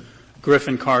was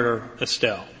Griffin, Carter,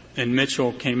 Estelle, and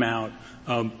Mitchell came out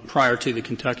prior to the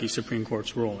Kentucky Supreme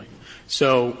Court's ruling.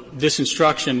 So this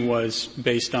instruction was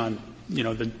based on,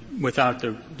 without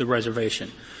the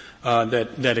reservation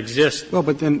that exists. Well,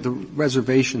 but then the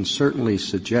reservation certainly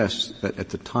suggests that at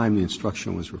the time the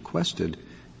instruction was requested,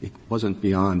 it wasn't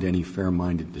beyond any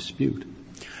fair-minded dispute,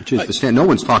 which is the standard. No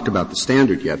one's talked about the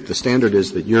standard yet. The standard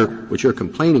is that what you're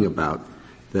complaining about,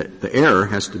 that the error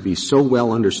has to be so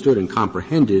well understood and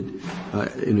comprehended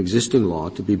in existing law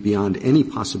to be beyond any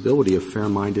possibility of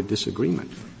fair-minded disagreement.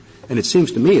 And it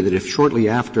seems to me that if shortly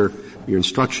after your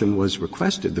instruction was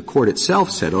requested, the court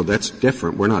itself said, oh, that's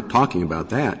different, we're not talking about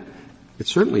that, it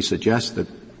certainly suggests that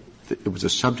it was a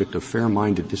subject of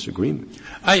fair-minded disagreement.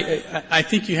 I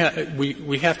think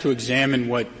we have to examine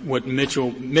what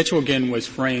Mitchell again was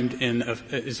framed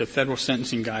as a federal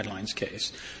sentencing guidelines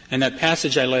case. And that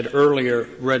passage I read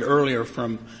earlier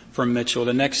from Mitchell,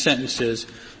 the next sentence is,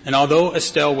 and although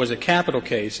Estelle was a capital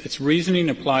case, its reasoning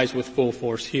applies with full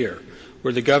force here,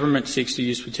 where the government seeks to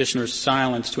use petitioner's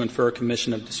silence to infer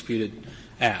commission of disputed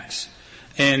acts.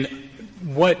 And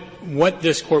what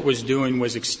this court was doing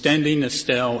was extending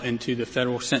Estelle into the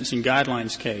federal sentencing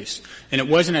guidelines case. And it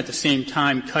wasn't at the same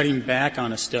time cutting back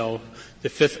on Estelle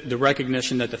the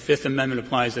recognition that the Fifth Amendment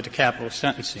applies to the capital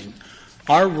sentencing.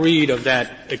 Our read of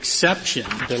that exception,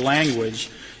 the language,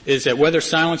 is that whether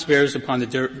silence bears upon the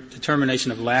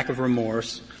determination of lack of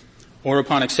remorse or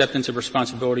upon acceptance of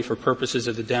responsibility for purposes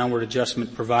of the downward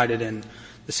adjustment provided in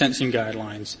the sentencing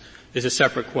guidelines is a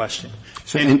separate question.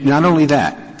 So, and not only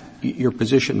that, your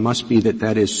position must be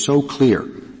that is so clear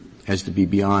as to be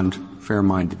beyond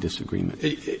fair-minded disagreement.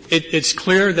 It's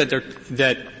clear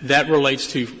that relates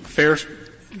to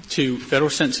federal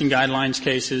sentencing guidelines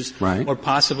cases, right, or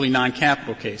possibly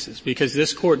non-capital cases, because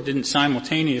this court didn't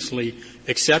simultaneously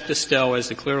accept Estelle as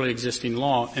the clearly existing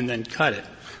law and then cut it.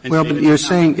 Well, but you're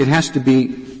saying it has to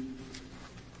be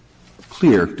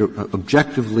clear,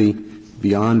 objectively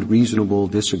beyond reasonable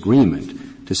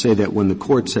disagreement, to say that when the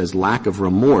court says lack of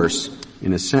remorse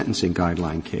in a sentencing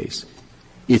guideline case,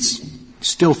 it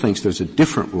still thinks there's a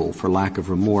different rule for lack of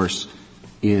remorse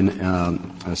in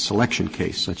a selection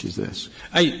case such as this.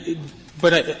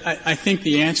 But I think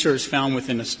the answer is found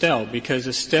within Estelle, because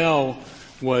Estelle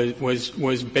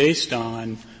was based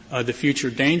on the future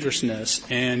dangerousness,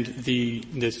 and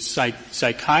the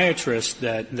psychiatrist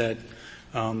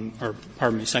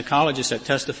psychologist that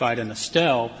testified in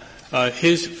Estelle,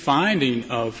 his finding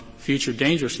of future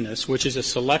dangerousness, which is a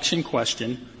selection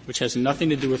question, which has nothing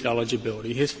to do with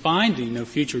eligibility, his finding of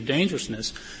future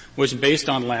dangerousness was based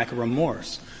on lack of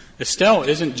remorse. Estelle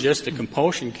isn't just a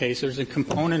compulsion case, there's a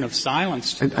component of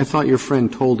silence. I thought your friend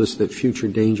told us that future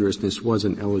dangerousness was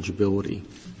an eligibility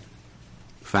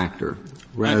factor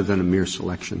rather than a mere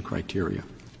selection criteria.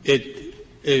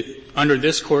 Under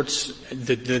this court's,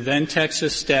 the then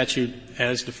Texas statute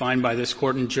as defined by this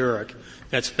court in Jurek,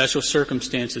 that special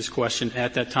circumstances question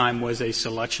at that time was a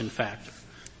selection factor.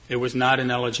 It was not an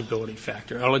eligibility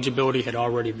factor. Eligibility had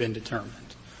already been determined.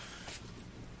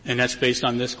 And that's based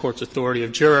on this court's authority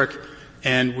of Jurek,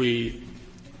 and we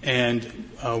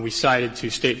cited to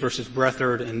State versus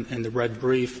Brethard in the red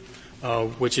brief,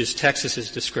 which is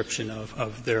Texas's description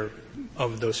of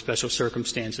those special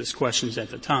circumstances questions at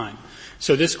the time.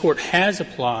 So this court has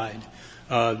applied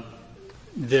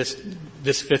this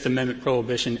Fifth Amendment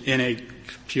prohibition in a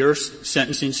pure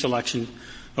sentencing selection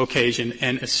occasion,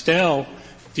 and Estelle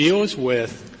deals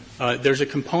with there's a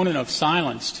component of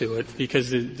silence to it, because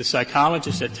the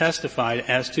psychologist that testified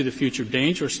as to the future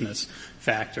dangerousness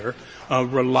factor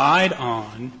relied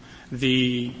on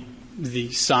the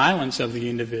silence of the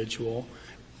individual,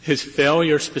 his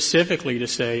failure specifically to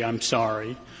say, I'm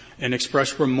sorry, and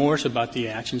express remorse about the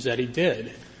actions that he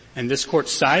did. And this court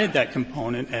cited that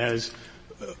component as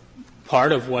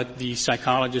part of what the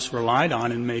psychologist relied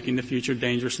on in making the future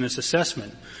dangerousness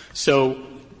assessment. So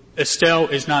Estelle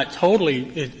is not totally,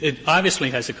 it obviously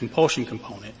has a compulsion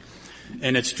component,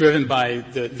 and it's driven by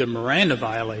the Miranda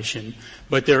violation,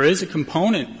 but there is a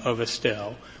component of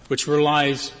Estelle which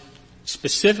relies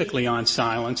specifically on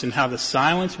silence and how the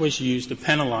silence was used to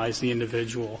penalize the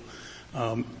individual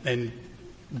and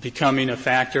becoming a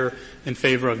factor in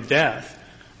favor of death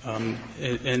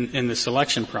in the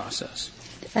selection process.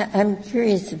 I'm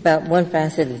curious about one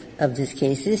facet of this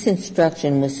case. This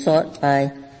instruction was sought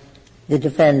by the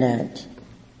defendant.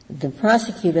 The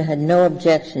prosecutor had no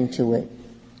objection to it.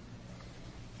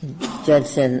 The judge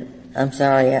said, I'm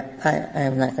sorry,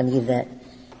 I'm not going to give that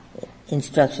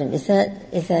instruction. Is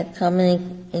that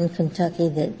common in Kentucky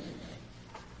that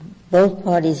both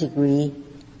parties agree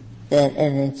that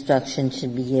an instruction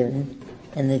should be given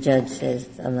and the judge says,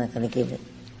 I'm not going to give it?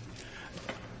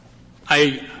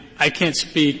 I can't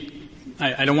speak,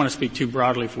 I don't want to speak too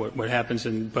broadly for what happens,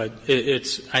 but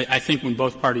I think when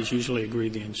both parties usually agree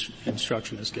the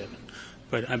instruction is given.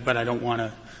 But I don't want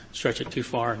to stretch it too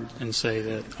far and say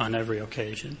that on every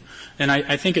occasion. And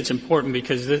I think it's important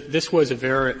because this was a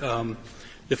very,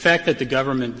 the fact that the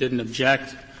government didn't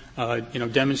object,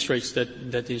 demonstrates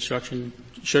that the instruction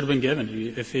should have been given.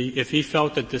 If he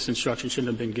felt that this instruction shouldn't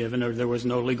have been given or there was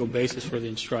no legal basis for the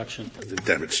instruction. It doesn't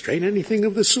demonstrate anything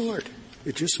of the sort.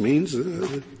 It just means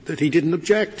that he didn't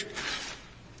object.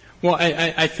 Well,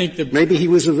 I think that maybe he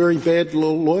was a very bad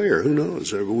lawyer. Who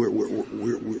knows?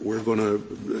 We're going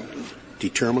to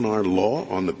determine our law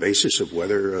on the basis of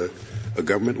whether a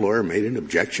government lawyer made an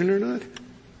objection or not.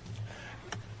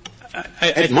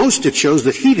 At most, it shows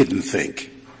that he didn't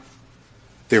think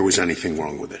there was anything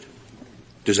wrong with it.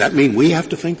 Does that mean we have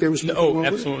to think there was nothing wrong with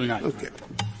it? No, absolutely not. Okay.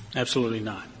 Absolutely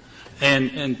not.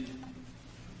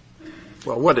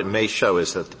 Well, what it may show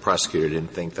is that the prosecutor didn't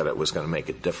think that it was going to make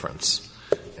a difference.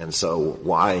 And so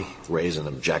why raise an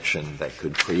objection that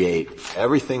could create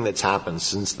everything that's happened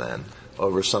since then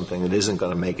over something that isn't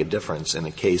going to make a difference in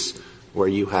a case where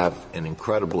you have an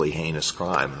incredibly heinous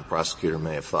crime? The prosecutor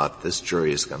may have thought this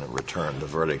jury is going to return the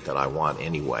verdict that I want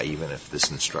anyway, even if this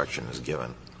instruction is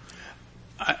given.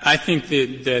 I think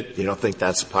that you don't think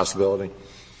that's a possibility?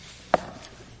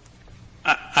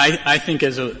 I think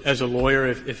as a lawyer,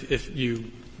 if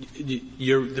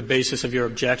you're the basis of your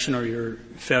objection or your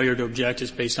failure to object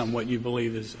is based on what you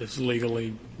believe is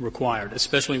legally required,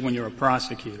 especially when you're a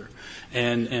prosecutor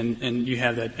and you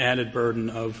have that added burden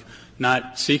of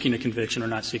not seeking a conviction or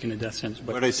not seeking a death sentence.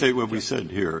 But what we said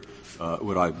here,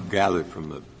 what I've gathered from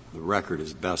the record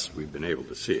as best we've been able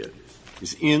to see it,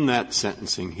 is in that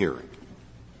sentencing hearing.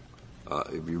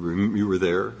 You were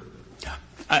there?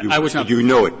 I was not. You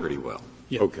know it pretty well.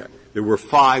 Yeah. Okay. There were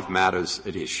 5 matters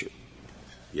at issue.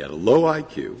 He had a low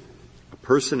IQ, a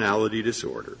personality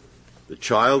disorder, the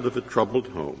child of a troubled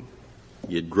home,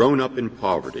 he had grown up in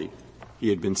poverty, he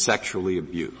had been sexually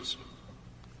abused.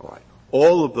 All right.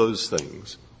 All of those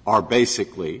things are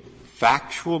basically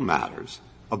factual matters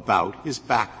about his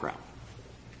background.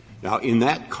 Now, in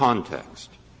that context,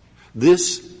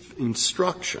 this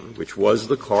instruction, which was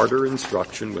the Carter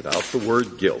instruction without the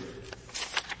word guilt,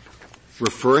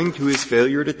 referring to his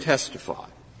failure to testify,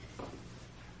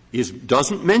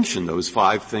 doesn't mention those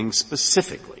 5 things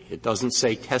specifically. It doesn't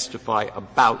say testify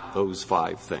about those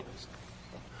 5 things.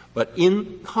 But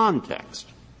in context,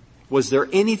 was there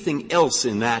anything else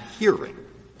in that hearing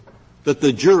that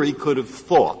the jury could have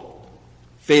thought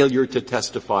failure to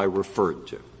testify referred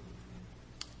to?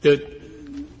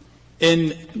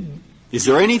 Is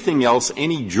there anything else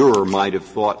any juror might have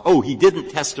thought, oh, he didn't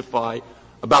testify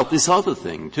about this other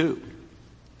thing too?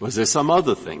 Was there some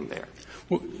other thing there?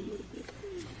 Well,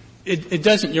 it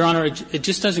doesn't, Your Honor, it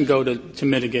just doesn't go to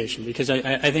mitigation, because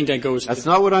I think that goes That's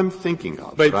not what I'm thinking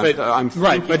of. But I'm thinking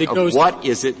right, but it goes of what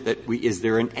is it that is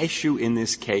there an issue in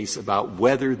this case about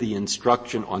whether the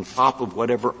instruction on top of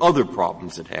whatever other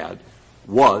problems it had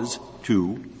was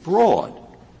too broad?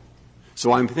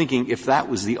 So I'm thinking if that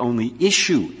was the only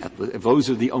issue, if those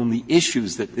are the only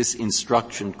issues that this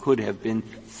instruction could have been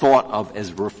thought of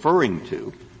as referring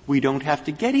to, we don't have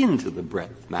to get into the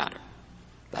breadth matter.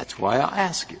 That's why I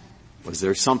ask you, was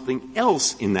there something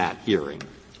else in that hearing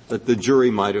that the jury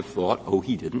might have thought, oh,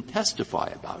 he didn't testify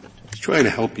about it? He's trying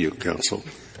to help you, counsel.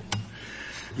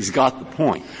 He's got the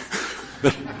point.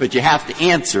 But you have to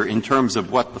answer in terms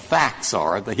of what the facts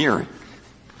are at the hearing.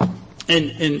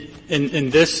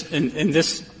 In this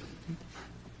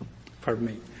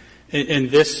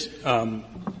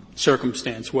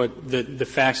circumstance, what the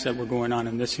facts that were going on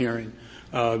in this hearing,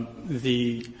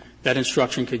 that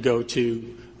instruction could go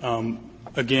to,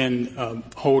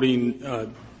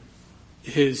 holding,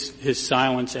 his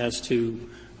silence as to,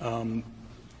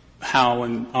 how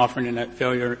and offering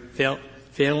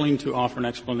failing to offer an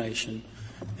explanation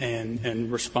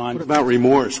and respond. What about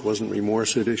remorse? Wasn't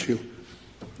remorse at issue?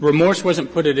 Remorse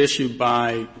wasn't put at issue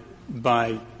by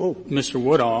Mr.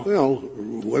 Woodall. Well,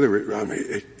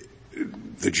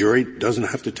 the jury doesn't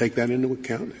have to take that into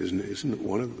account, isn't it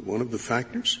one of the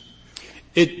factors?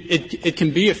 It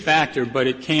can be a factor, but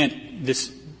it can't.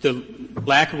 The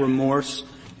lack of remorse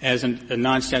as a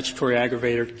non-statutory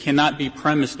aggravator cannot be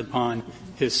premised upon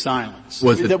his silence.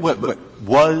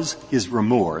 Was his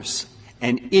remorse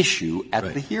an issue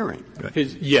at the hearing?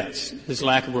 His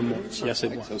lack of remorse. Yes,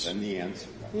 it was. So then the answer.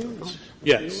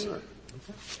 Yes.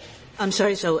 I'm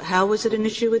sorry, so how was it an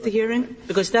issue at the hearing?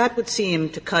 Because that would seem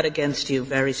to cut against you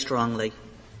very strongly,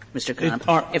 Mr. Kamp.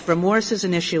 If remorse is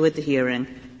an issue at the hearing,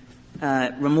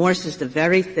 remorse is the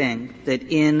very thing that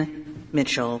in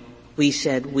Mitchell we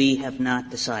said we have not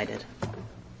decided.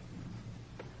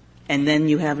 And then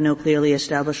you have no clearly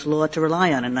established law to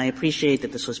rely on. And I appreciate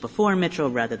that this was before Mitchell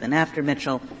rather than after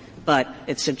Mitchell, but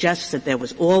it suggests that there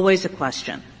was always a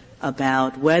question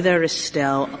about whether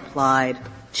Estelle applied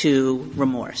to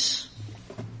remorse.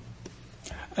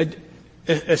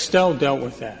 Estelle dealt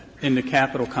with that in the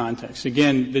capital context.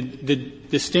 Again, the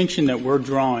distinction that we're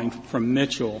drawing from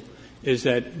Mitchell is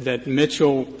that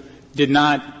Mitchell did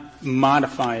not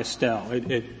modify Estelle.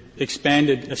 It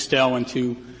expanded Estelle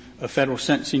into a federal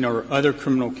sentencing or other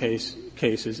criminal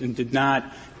cases and did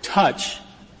not touch.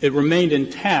 It remained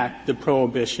intact, the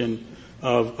prohibition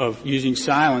of using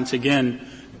silence. Again,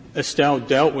 Estelle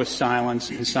dealt with silence,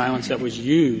 and silence that was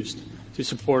used to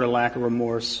support a lack of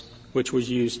remorse, which was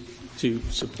used to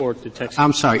support the Texas.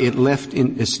 I'm sorry,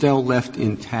 Estelle left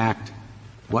intact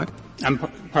what?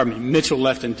 Pardon me, Mitchell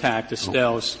left intact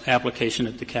Estelle's application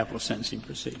at the capital sentencing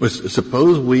proceeding. Well,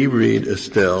 suppose we read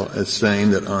Estelle as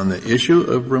saying that on the issue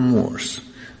of remorse,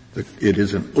 it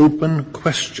is an open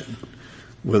question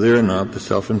whether or not the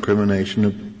self-incrimination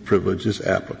of privilege is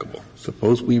applicable.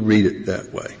 Suppose we read it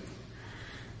that way.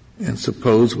 And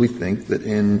suppose we think that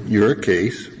in your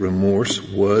case, remorse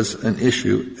was an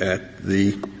issue at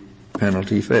the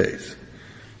penalty phase.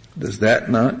 Does that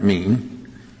not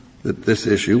mean that this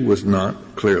issue was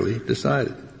not clearly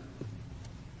decided?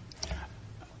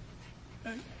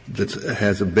 That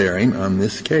has a bearing on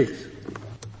this case.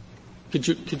 Could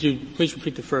you please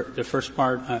repeat the first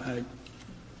part?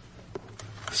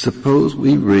 Suppose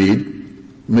we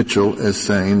read Mitchell as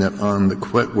saying that on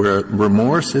where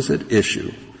remorse is at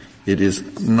issue, it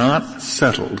is not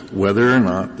settled whether or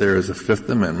not there is a Fifth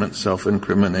Amendment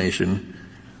self-incrimination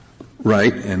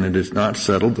right, and it is not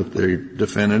settled that the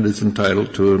defendant is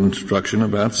entitled to an instruction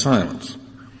about silence.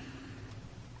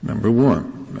 Number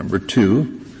one. Number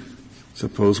two,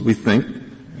 suppose we think,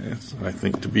 as I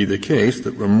think to be the case,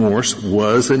 that remorse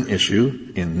was an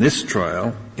issue in this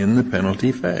trial in the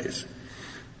penalty phase.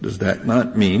 Does that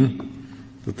not mean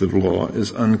that the law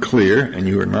is unclear and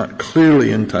you are not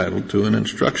clearly entitled to an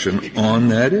instruction on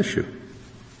that issue?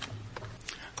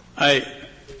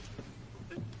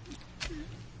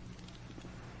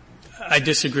 I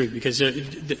disagree, because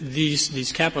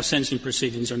these capital sentencing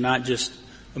proceedings are not just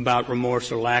about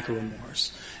remorse or lack of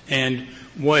remorse. And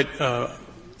what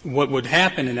would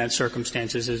happen in that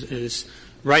circumstance is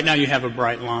right now you have a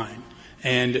bright line.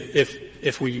 And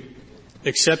if we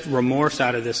accept remorse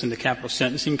out of this in the capital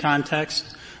sentencing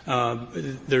context,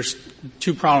 there's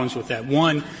two problems with that.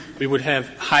 One, we would have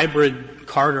hybrid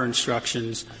Carter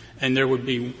instructions, and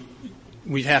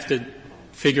we'd have to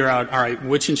figure out, all right,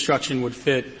 which instruction would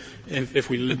fit if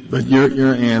we. But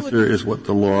your answer is what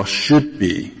the law should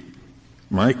be.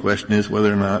 My question is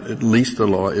whether or not at least the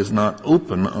law is not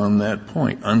open on that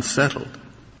point, unsettled.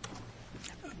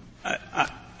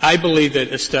 I believe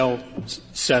that Estelle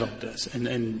settled this,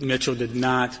 and Mitchell did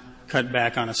not cut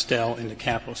back on Estelle in the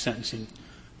capital sentencing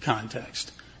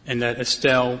context, and that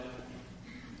Estelle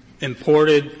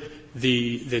imported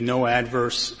the no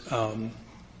adverse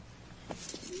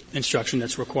instruction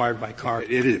that's required by Carter.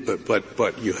 It is,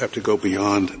 but you have to go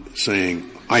beyond saying,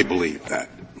 I believe that.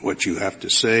 What you have to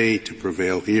say to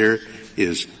prevail here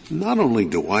is not only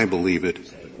do I believe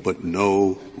it, but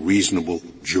no reasonable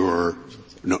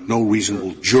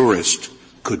jurist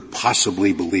could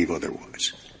possibly believe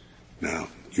otherwise. Now,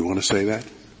 you want to say that?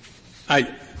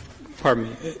 Pardon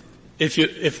me.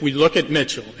 If we look at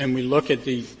Mitchell and we look at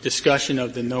the discussion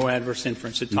of the no adverse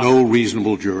inference, no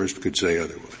reasonable jurist could say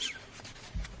otherwise.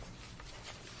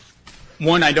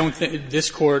 One, I don't think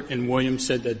this court in Williams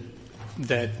said that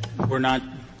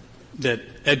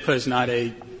EDPA is not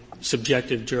a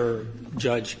subjective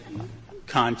judge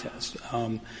contest.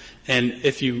 And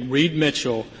if you read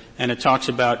Mitchell and it talks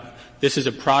about this is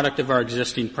a product of our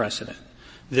existing precedent,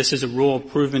 this is a rule of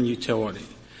proven utility,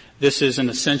 this is an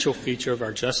essential feature of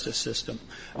our justice system.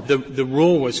 The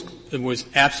rule was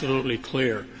absolutely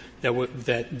clear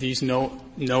that these no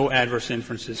adverse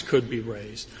inferences could be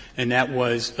raised, and that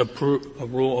was a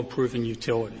rule of proven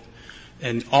utility.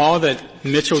 And all that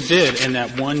Mitchell did in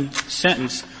that one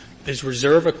sentence is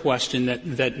reserve a question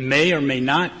that may or may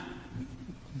not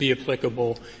be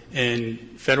applicable in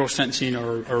federal sentencing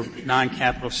or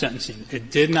non-capital sentencing.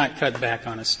 It did not cut back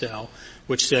on Estelle,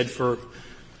 which said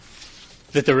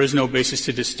that there is no basis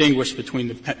to distinguish between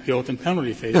the guilt and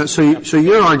penalty phases. So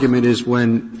your argument is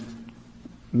when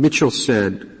Mitchell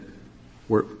said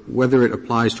whether it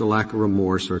applies to a lack of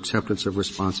remorse or acceptance of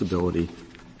responsibility,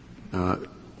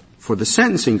 for the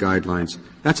sentencing guidelines,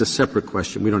 that's a separate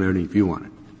question. We don't have any view on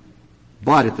it.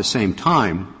 But at the same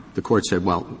time, the Court said,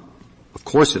 well, of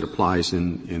course it applies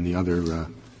in the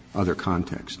other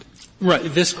context. Right.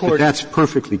 This Court. But that's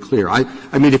perfectly clear. I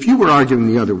mean, if you were arguing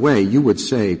the other way, you would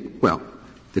say, well,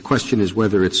 the question is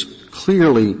whether it's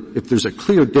if there's a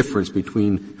clear difference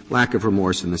between lack of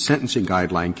remorse in the sentencing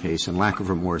guideline case and lack of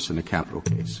remorse in the capital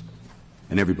case.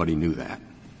 And everybody knew that.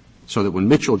 So that when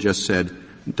Mitchell just said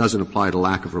it doesn't apply to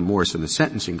lack of remorse in the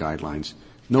sentencing guidelines,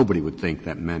 nobody would think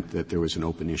that meant that there was an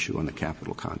open issue on the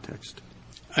capital context.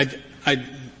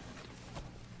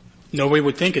 Nobody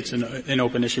would think it's an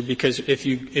open issue because if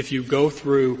you go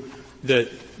through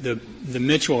the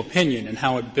Mitchell opinion and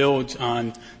how it builds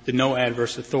on the no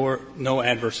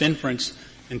adverse inference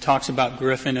and talks about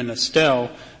Griffin and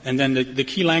Estelle, and then the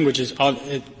key language is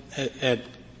at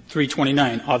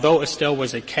 329. Although Estelle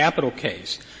was a capital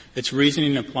case, its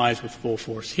reasoning applies with full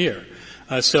force here.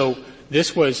 So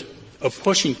this was a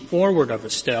pushing forward of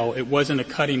Estelle. It wasn't a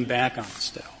cutting back on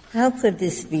Estelle. How could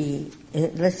this be?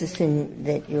 Let's assume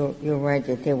that you're right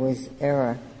that there was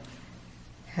error.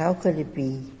 How could it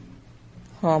be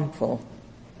harmful,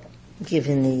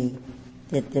 given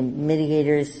that the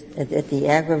mitigators, that the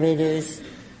aggravators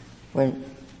were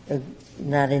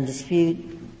not in dispute?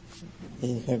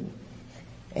 He had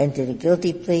entered a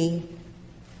guilty plea.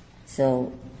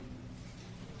 So,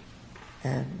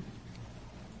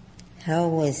 how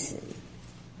was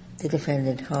the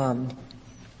defendant harmed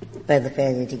by the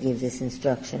failure to give this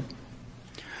instruction?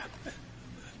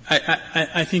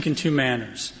 I think in two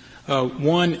manners.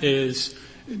 One is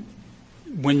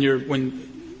when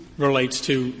relates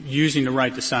to using the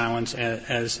right to silence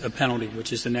as a penalty,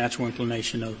 which is the natural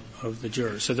inclination of the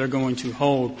jurors. So they're going to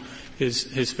hold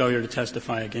his failure to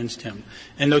testify against him.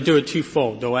 And they'll do it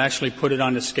twofold. They'll actually put it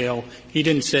on the scale. He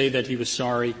didn't say that he was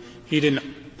sorry. He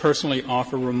didn't personally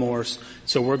offer remorse.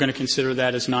 So we're going to consider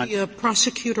that as not. The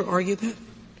prosecutor argue that?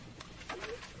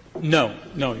 No,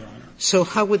 Your Honor. So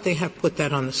how would they have put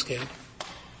that on the scale?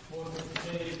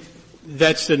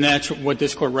 That's what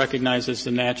this Court recognizes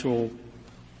the natural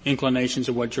inclinations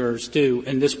of what jurors do.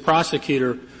 And this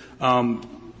prosecutor, and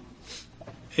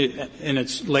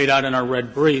it's laid out in our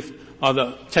red brief,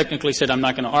 although technically said I'm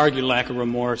not going to argue lack of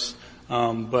remorse,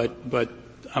 but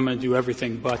I'm going to do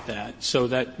everything but that. So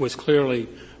that was clearly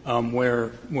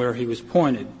where he was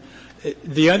pointed.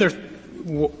 The other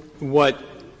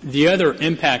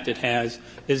impact it has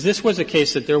is this was a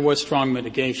case that there was strong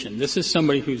mitigation. This is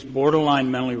somebody who's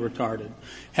borderline mentally retarded,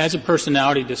 has a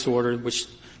personality disorder which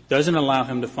doesn't allow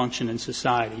him to function in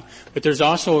society. But there's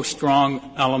also a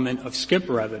strong element of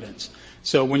skipper evidence.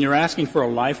 So when you're asking for a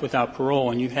life without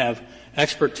parole and you have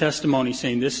expert testimony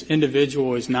saying this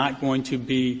individual is not going to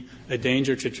be a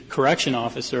danger to correction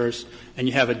officers, and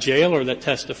you have a jailer that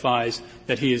testifies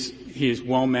that he is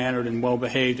well-mannered and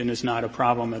well-behaved and is not a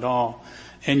problem at all,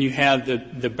 and you have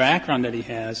the background that he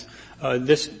has,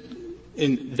 that's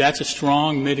a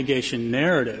strong mitigation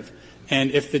narrative.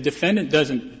 And if the defendant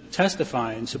doesn't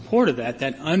testify in support of that,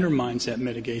 that undermines that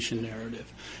mitigation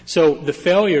narrative. So the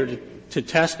failure to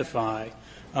testify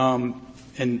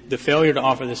and the failure to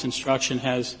offer this instruction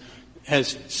has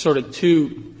sort of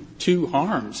two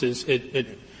harms.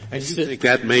 And you think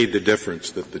that made the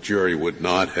difference, that the jury would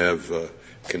not have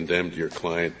condemned your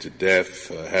client to death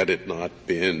had it not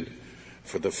been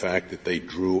for the fact that they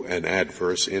drew an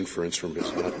adverse inference from his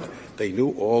conduct? They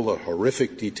knew all the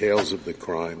horrific details of the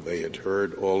crime. They had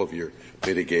heard all of your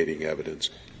mitigating evidence.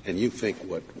 And you think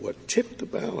what tipped the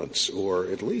balance, or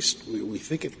at least we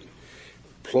think it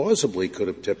plausibly could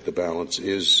have tipped the balance,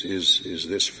 is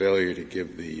this failure to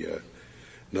give the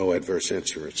no adverse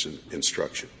inference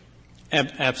instruction.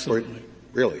 Absolutely.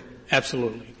 Really?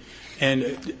 Absolutely.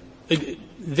 And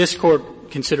this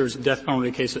Court considers a death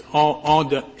penalty case,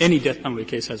 any death penalty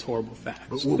case has horrible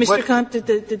facts. Mr. Comte,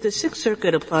 did the Sixth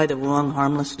Circuit apply the wrong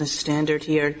harmlessness standard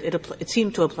here? It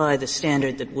seemed to apply the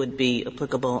standard that would be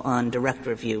applicable on direct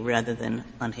review rather than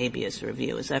on habeas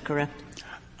review. Is that correct?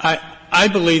 I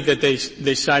believe that they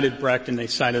cited Brecht and they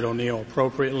cited O'Neill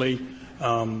appropriately.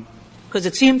 Because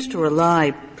it seemed to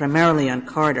rely primarily on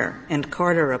Carter, and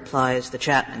Carter applies the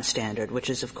Chapman standard, which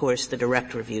is, of course, the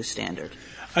direct review standard.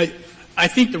 I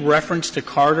think the reference to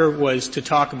Carter was to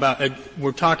talk about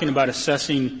we're talking about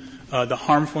assessing the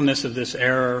harmfulness of this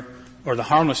error or the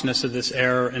harmlessness of this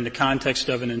error in the context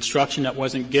of an instruction that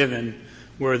wasn't given,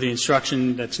 where the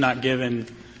instruction that's not given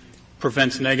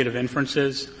prevents negative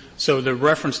inferences. So the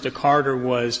reference to Carter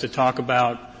was to talk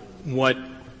about what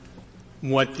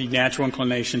the natural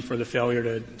inclination for the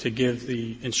failure to give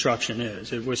the instruction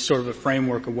is. It was sort of a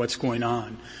framework of what's going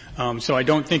on. So I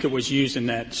don't think it was used in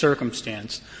that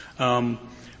circumstance. And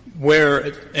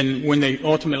when they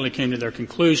ultimately came to their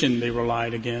conclusion, they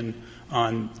relied again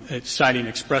on citing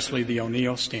expressly the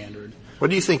O'Neill standard. What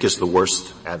do you think is the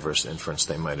worst adverse inference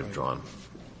they might have drawn?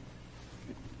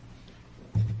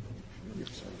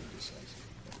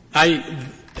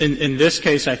 In this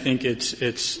case, I think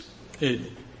it's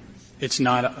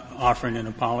not offering an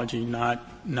apology,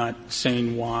 not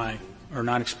saying why, or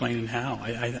not explaining how.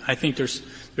 I think there's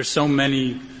so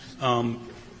many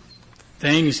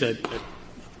things that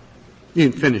you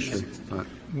can finish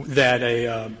that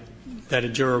a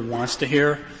juror wants to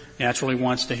hear, naturally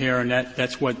wants to hear, and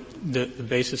that's what the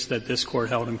basis that this court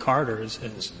held in Carter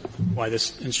is why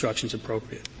this instruction is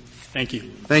appropriate. Thank you.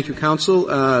 Thank you, counsel.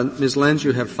 Ms. Lenz,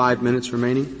 you have 5 minutes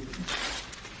remaining.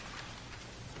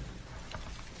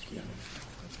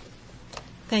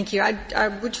 Thank you. I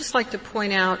would just like to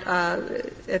point out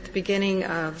at the beginning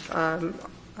of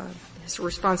his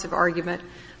responsive argument,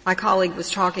 my colleague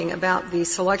was talking about the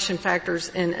selection factors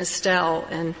in Estelle,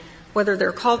 and whether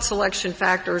they're called selection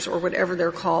factors or whatever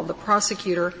they're called, the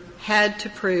prosecutor had to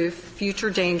prove future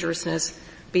dangerousness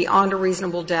beyond a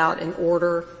reasonable doubt in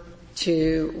order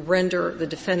to render the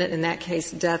defendant, in that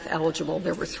case, death eligible.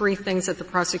 There were 3 things that the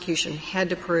prosecution had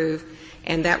to prove,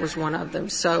 and that was one of them.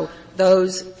 So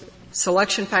those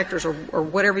selection factors, or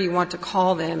whatever you want to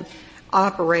call them,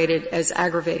 operated as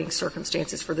aggravating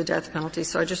circumstances for the death penalty.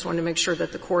 So I just wanted to make sure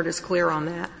that the court is clear on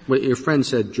that. Well, your friend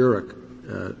said Jurek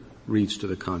reads to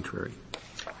the contrary.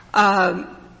 No,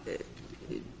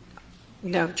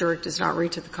 Jurek does not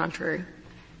read to the contrary.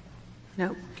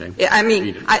 No. Okay. I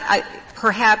mean,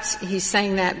 perhaps he's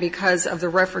saying that because of the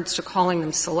reference to calling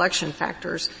them selection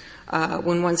factors.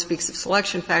 When one speaks of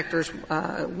selection factors,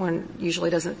 one usually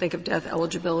doesn't think of death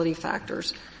eligibility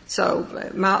factors. So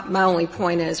my only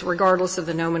point is, regardless of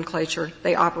the nomenclature,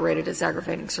 they operated as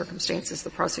aggravating circumstances. The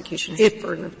prosecution has the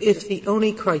burden of proof. If the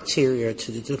only criteria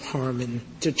to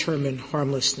determine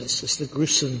harmlessness is the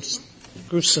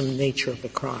gruesome nature of the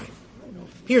crime,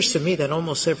 it appears to me that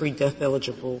almost every death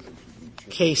eligible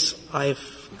case I've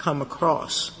come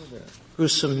across,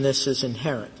 gruesomeness is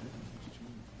inherent.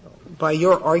 By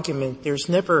your argument, there's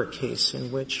never a case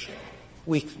in which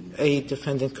a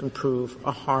defendant can prove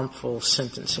a harmful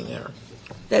sentencing error.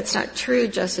 That's not true,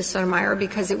 Justice Sotomayor,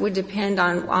 because it would depend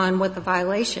on what the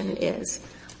violation is,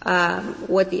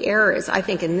 what the error is. I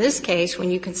think in this case, when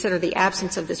you consider the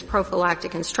absence of this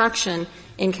prophylactic instruction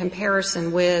in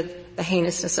comparison with the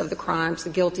heinousness of the crimes, the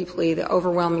guilty plea, the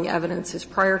overwhelming evidence, his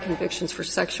prior convictions for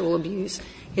sexual abuse,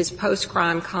 his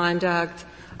post-crime conduct,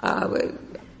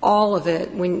 all of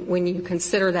it, when you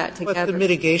consider that together. But the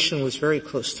mitigation was very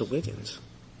close to Wiggins.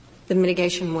 The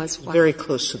mitigation was what? Very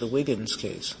close to the Wiggins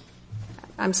case.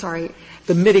 I'm sorry.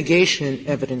 The mitigation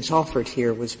evidence offered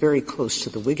here was very close to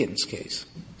the Wiggins case.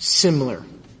 Similar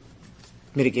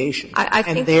mitigation. I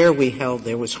think and there we held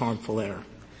there was harmful error.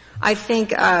 I think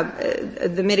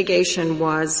the mitigation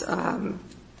was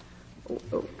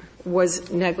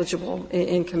negligible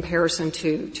in comparison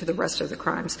to the rest of the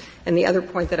crimes. And the other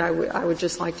point that I would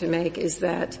just like to make is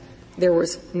that there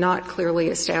was not clearly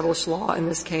established law in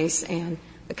this case, and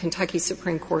the Kentucky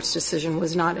Supreme Court's decision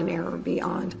was not an error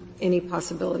beyond any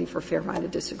possibility for fair-minded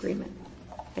disagreement.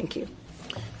 Thank you.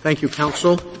 Thank you,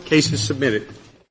 counsel. The case is submitted.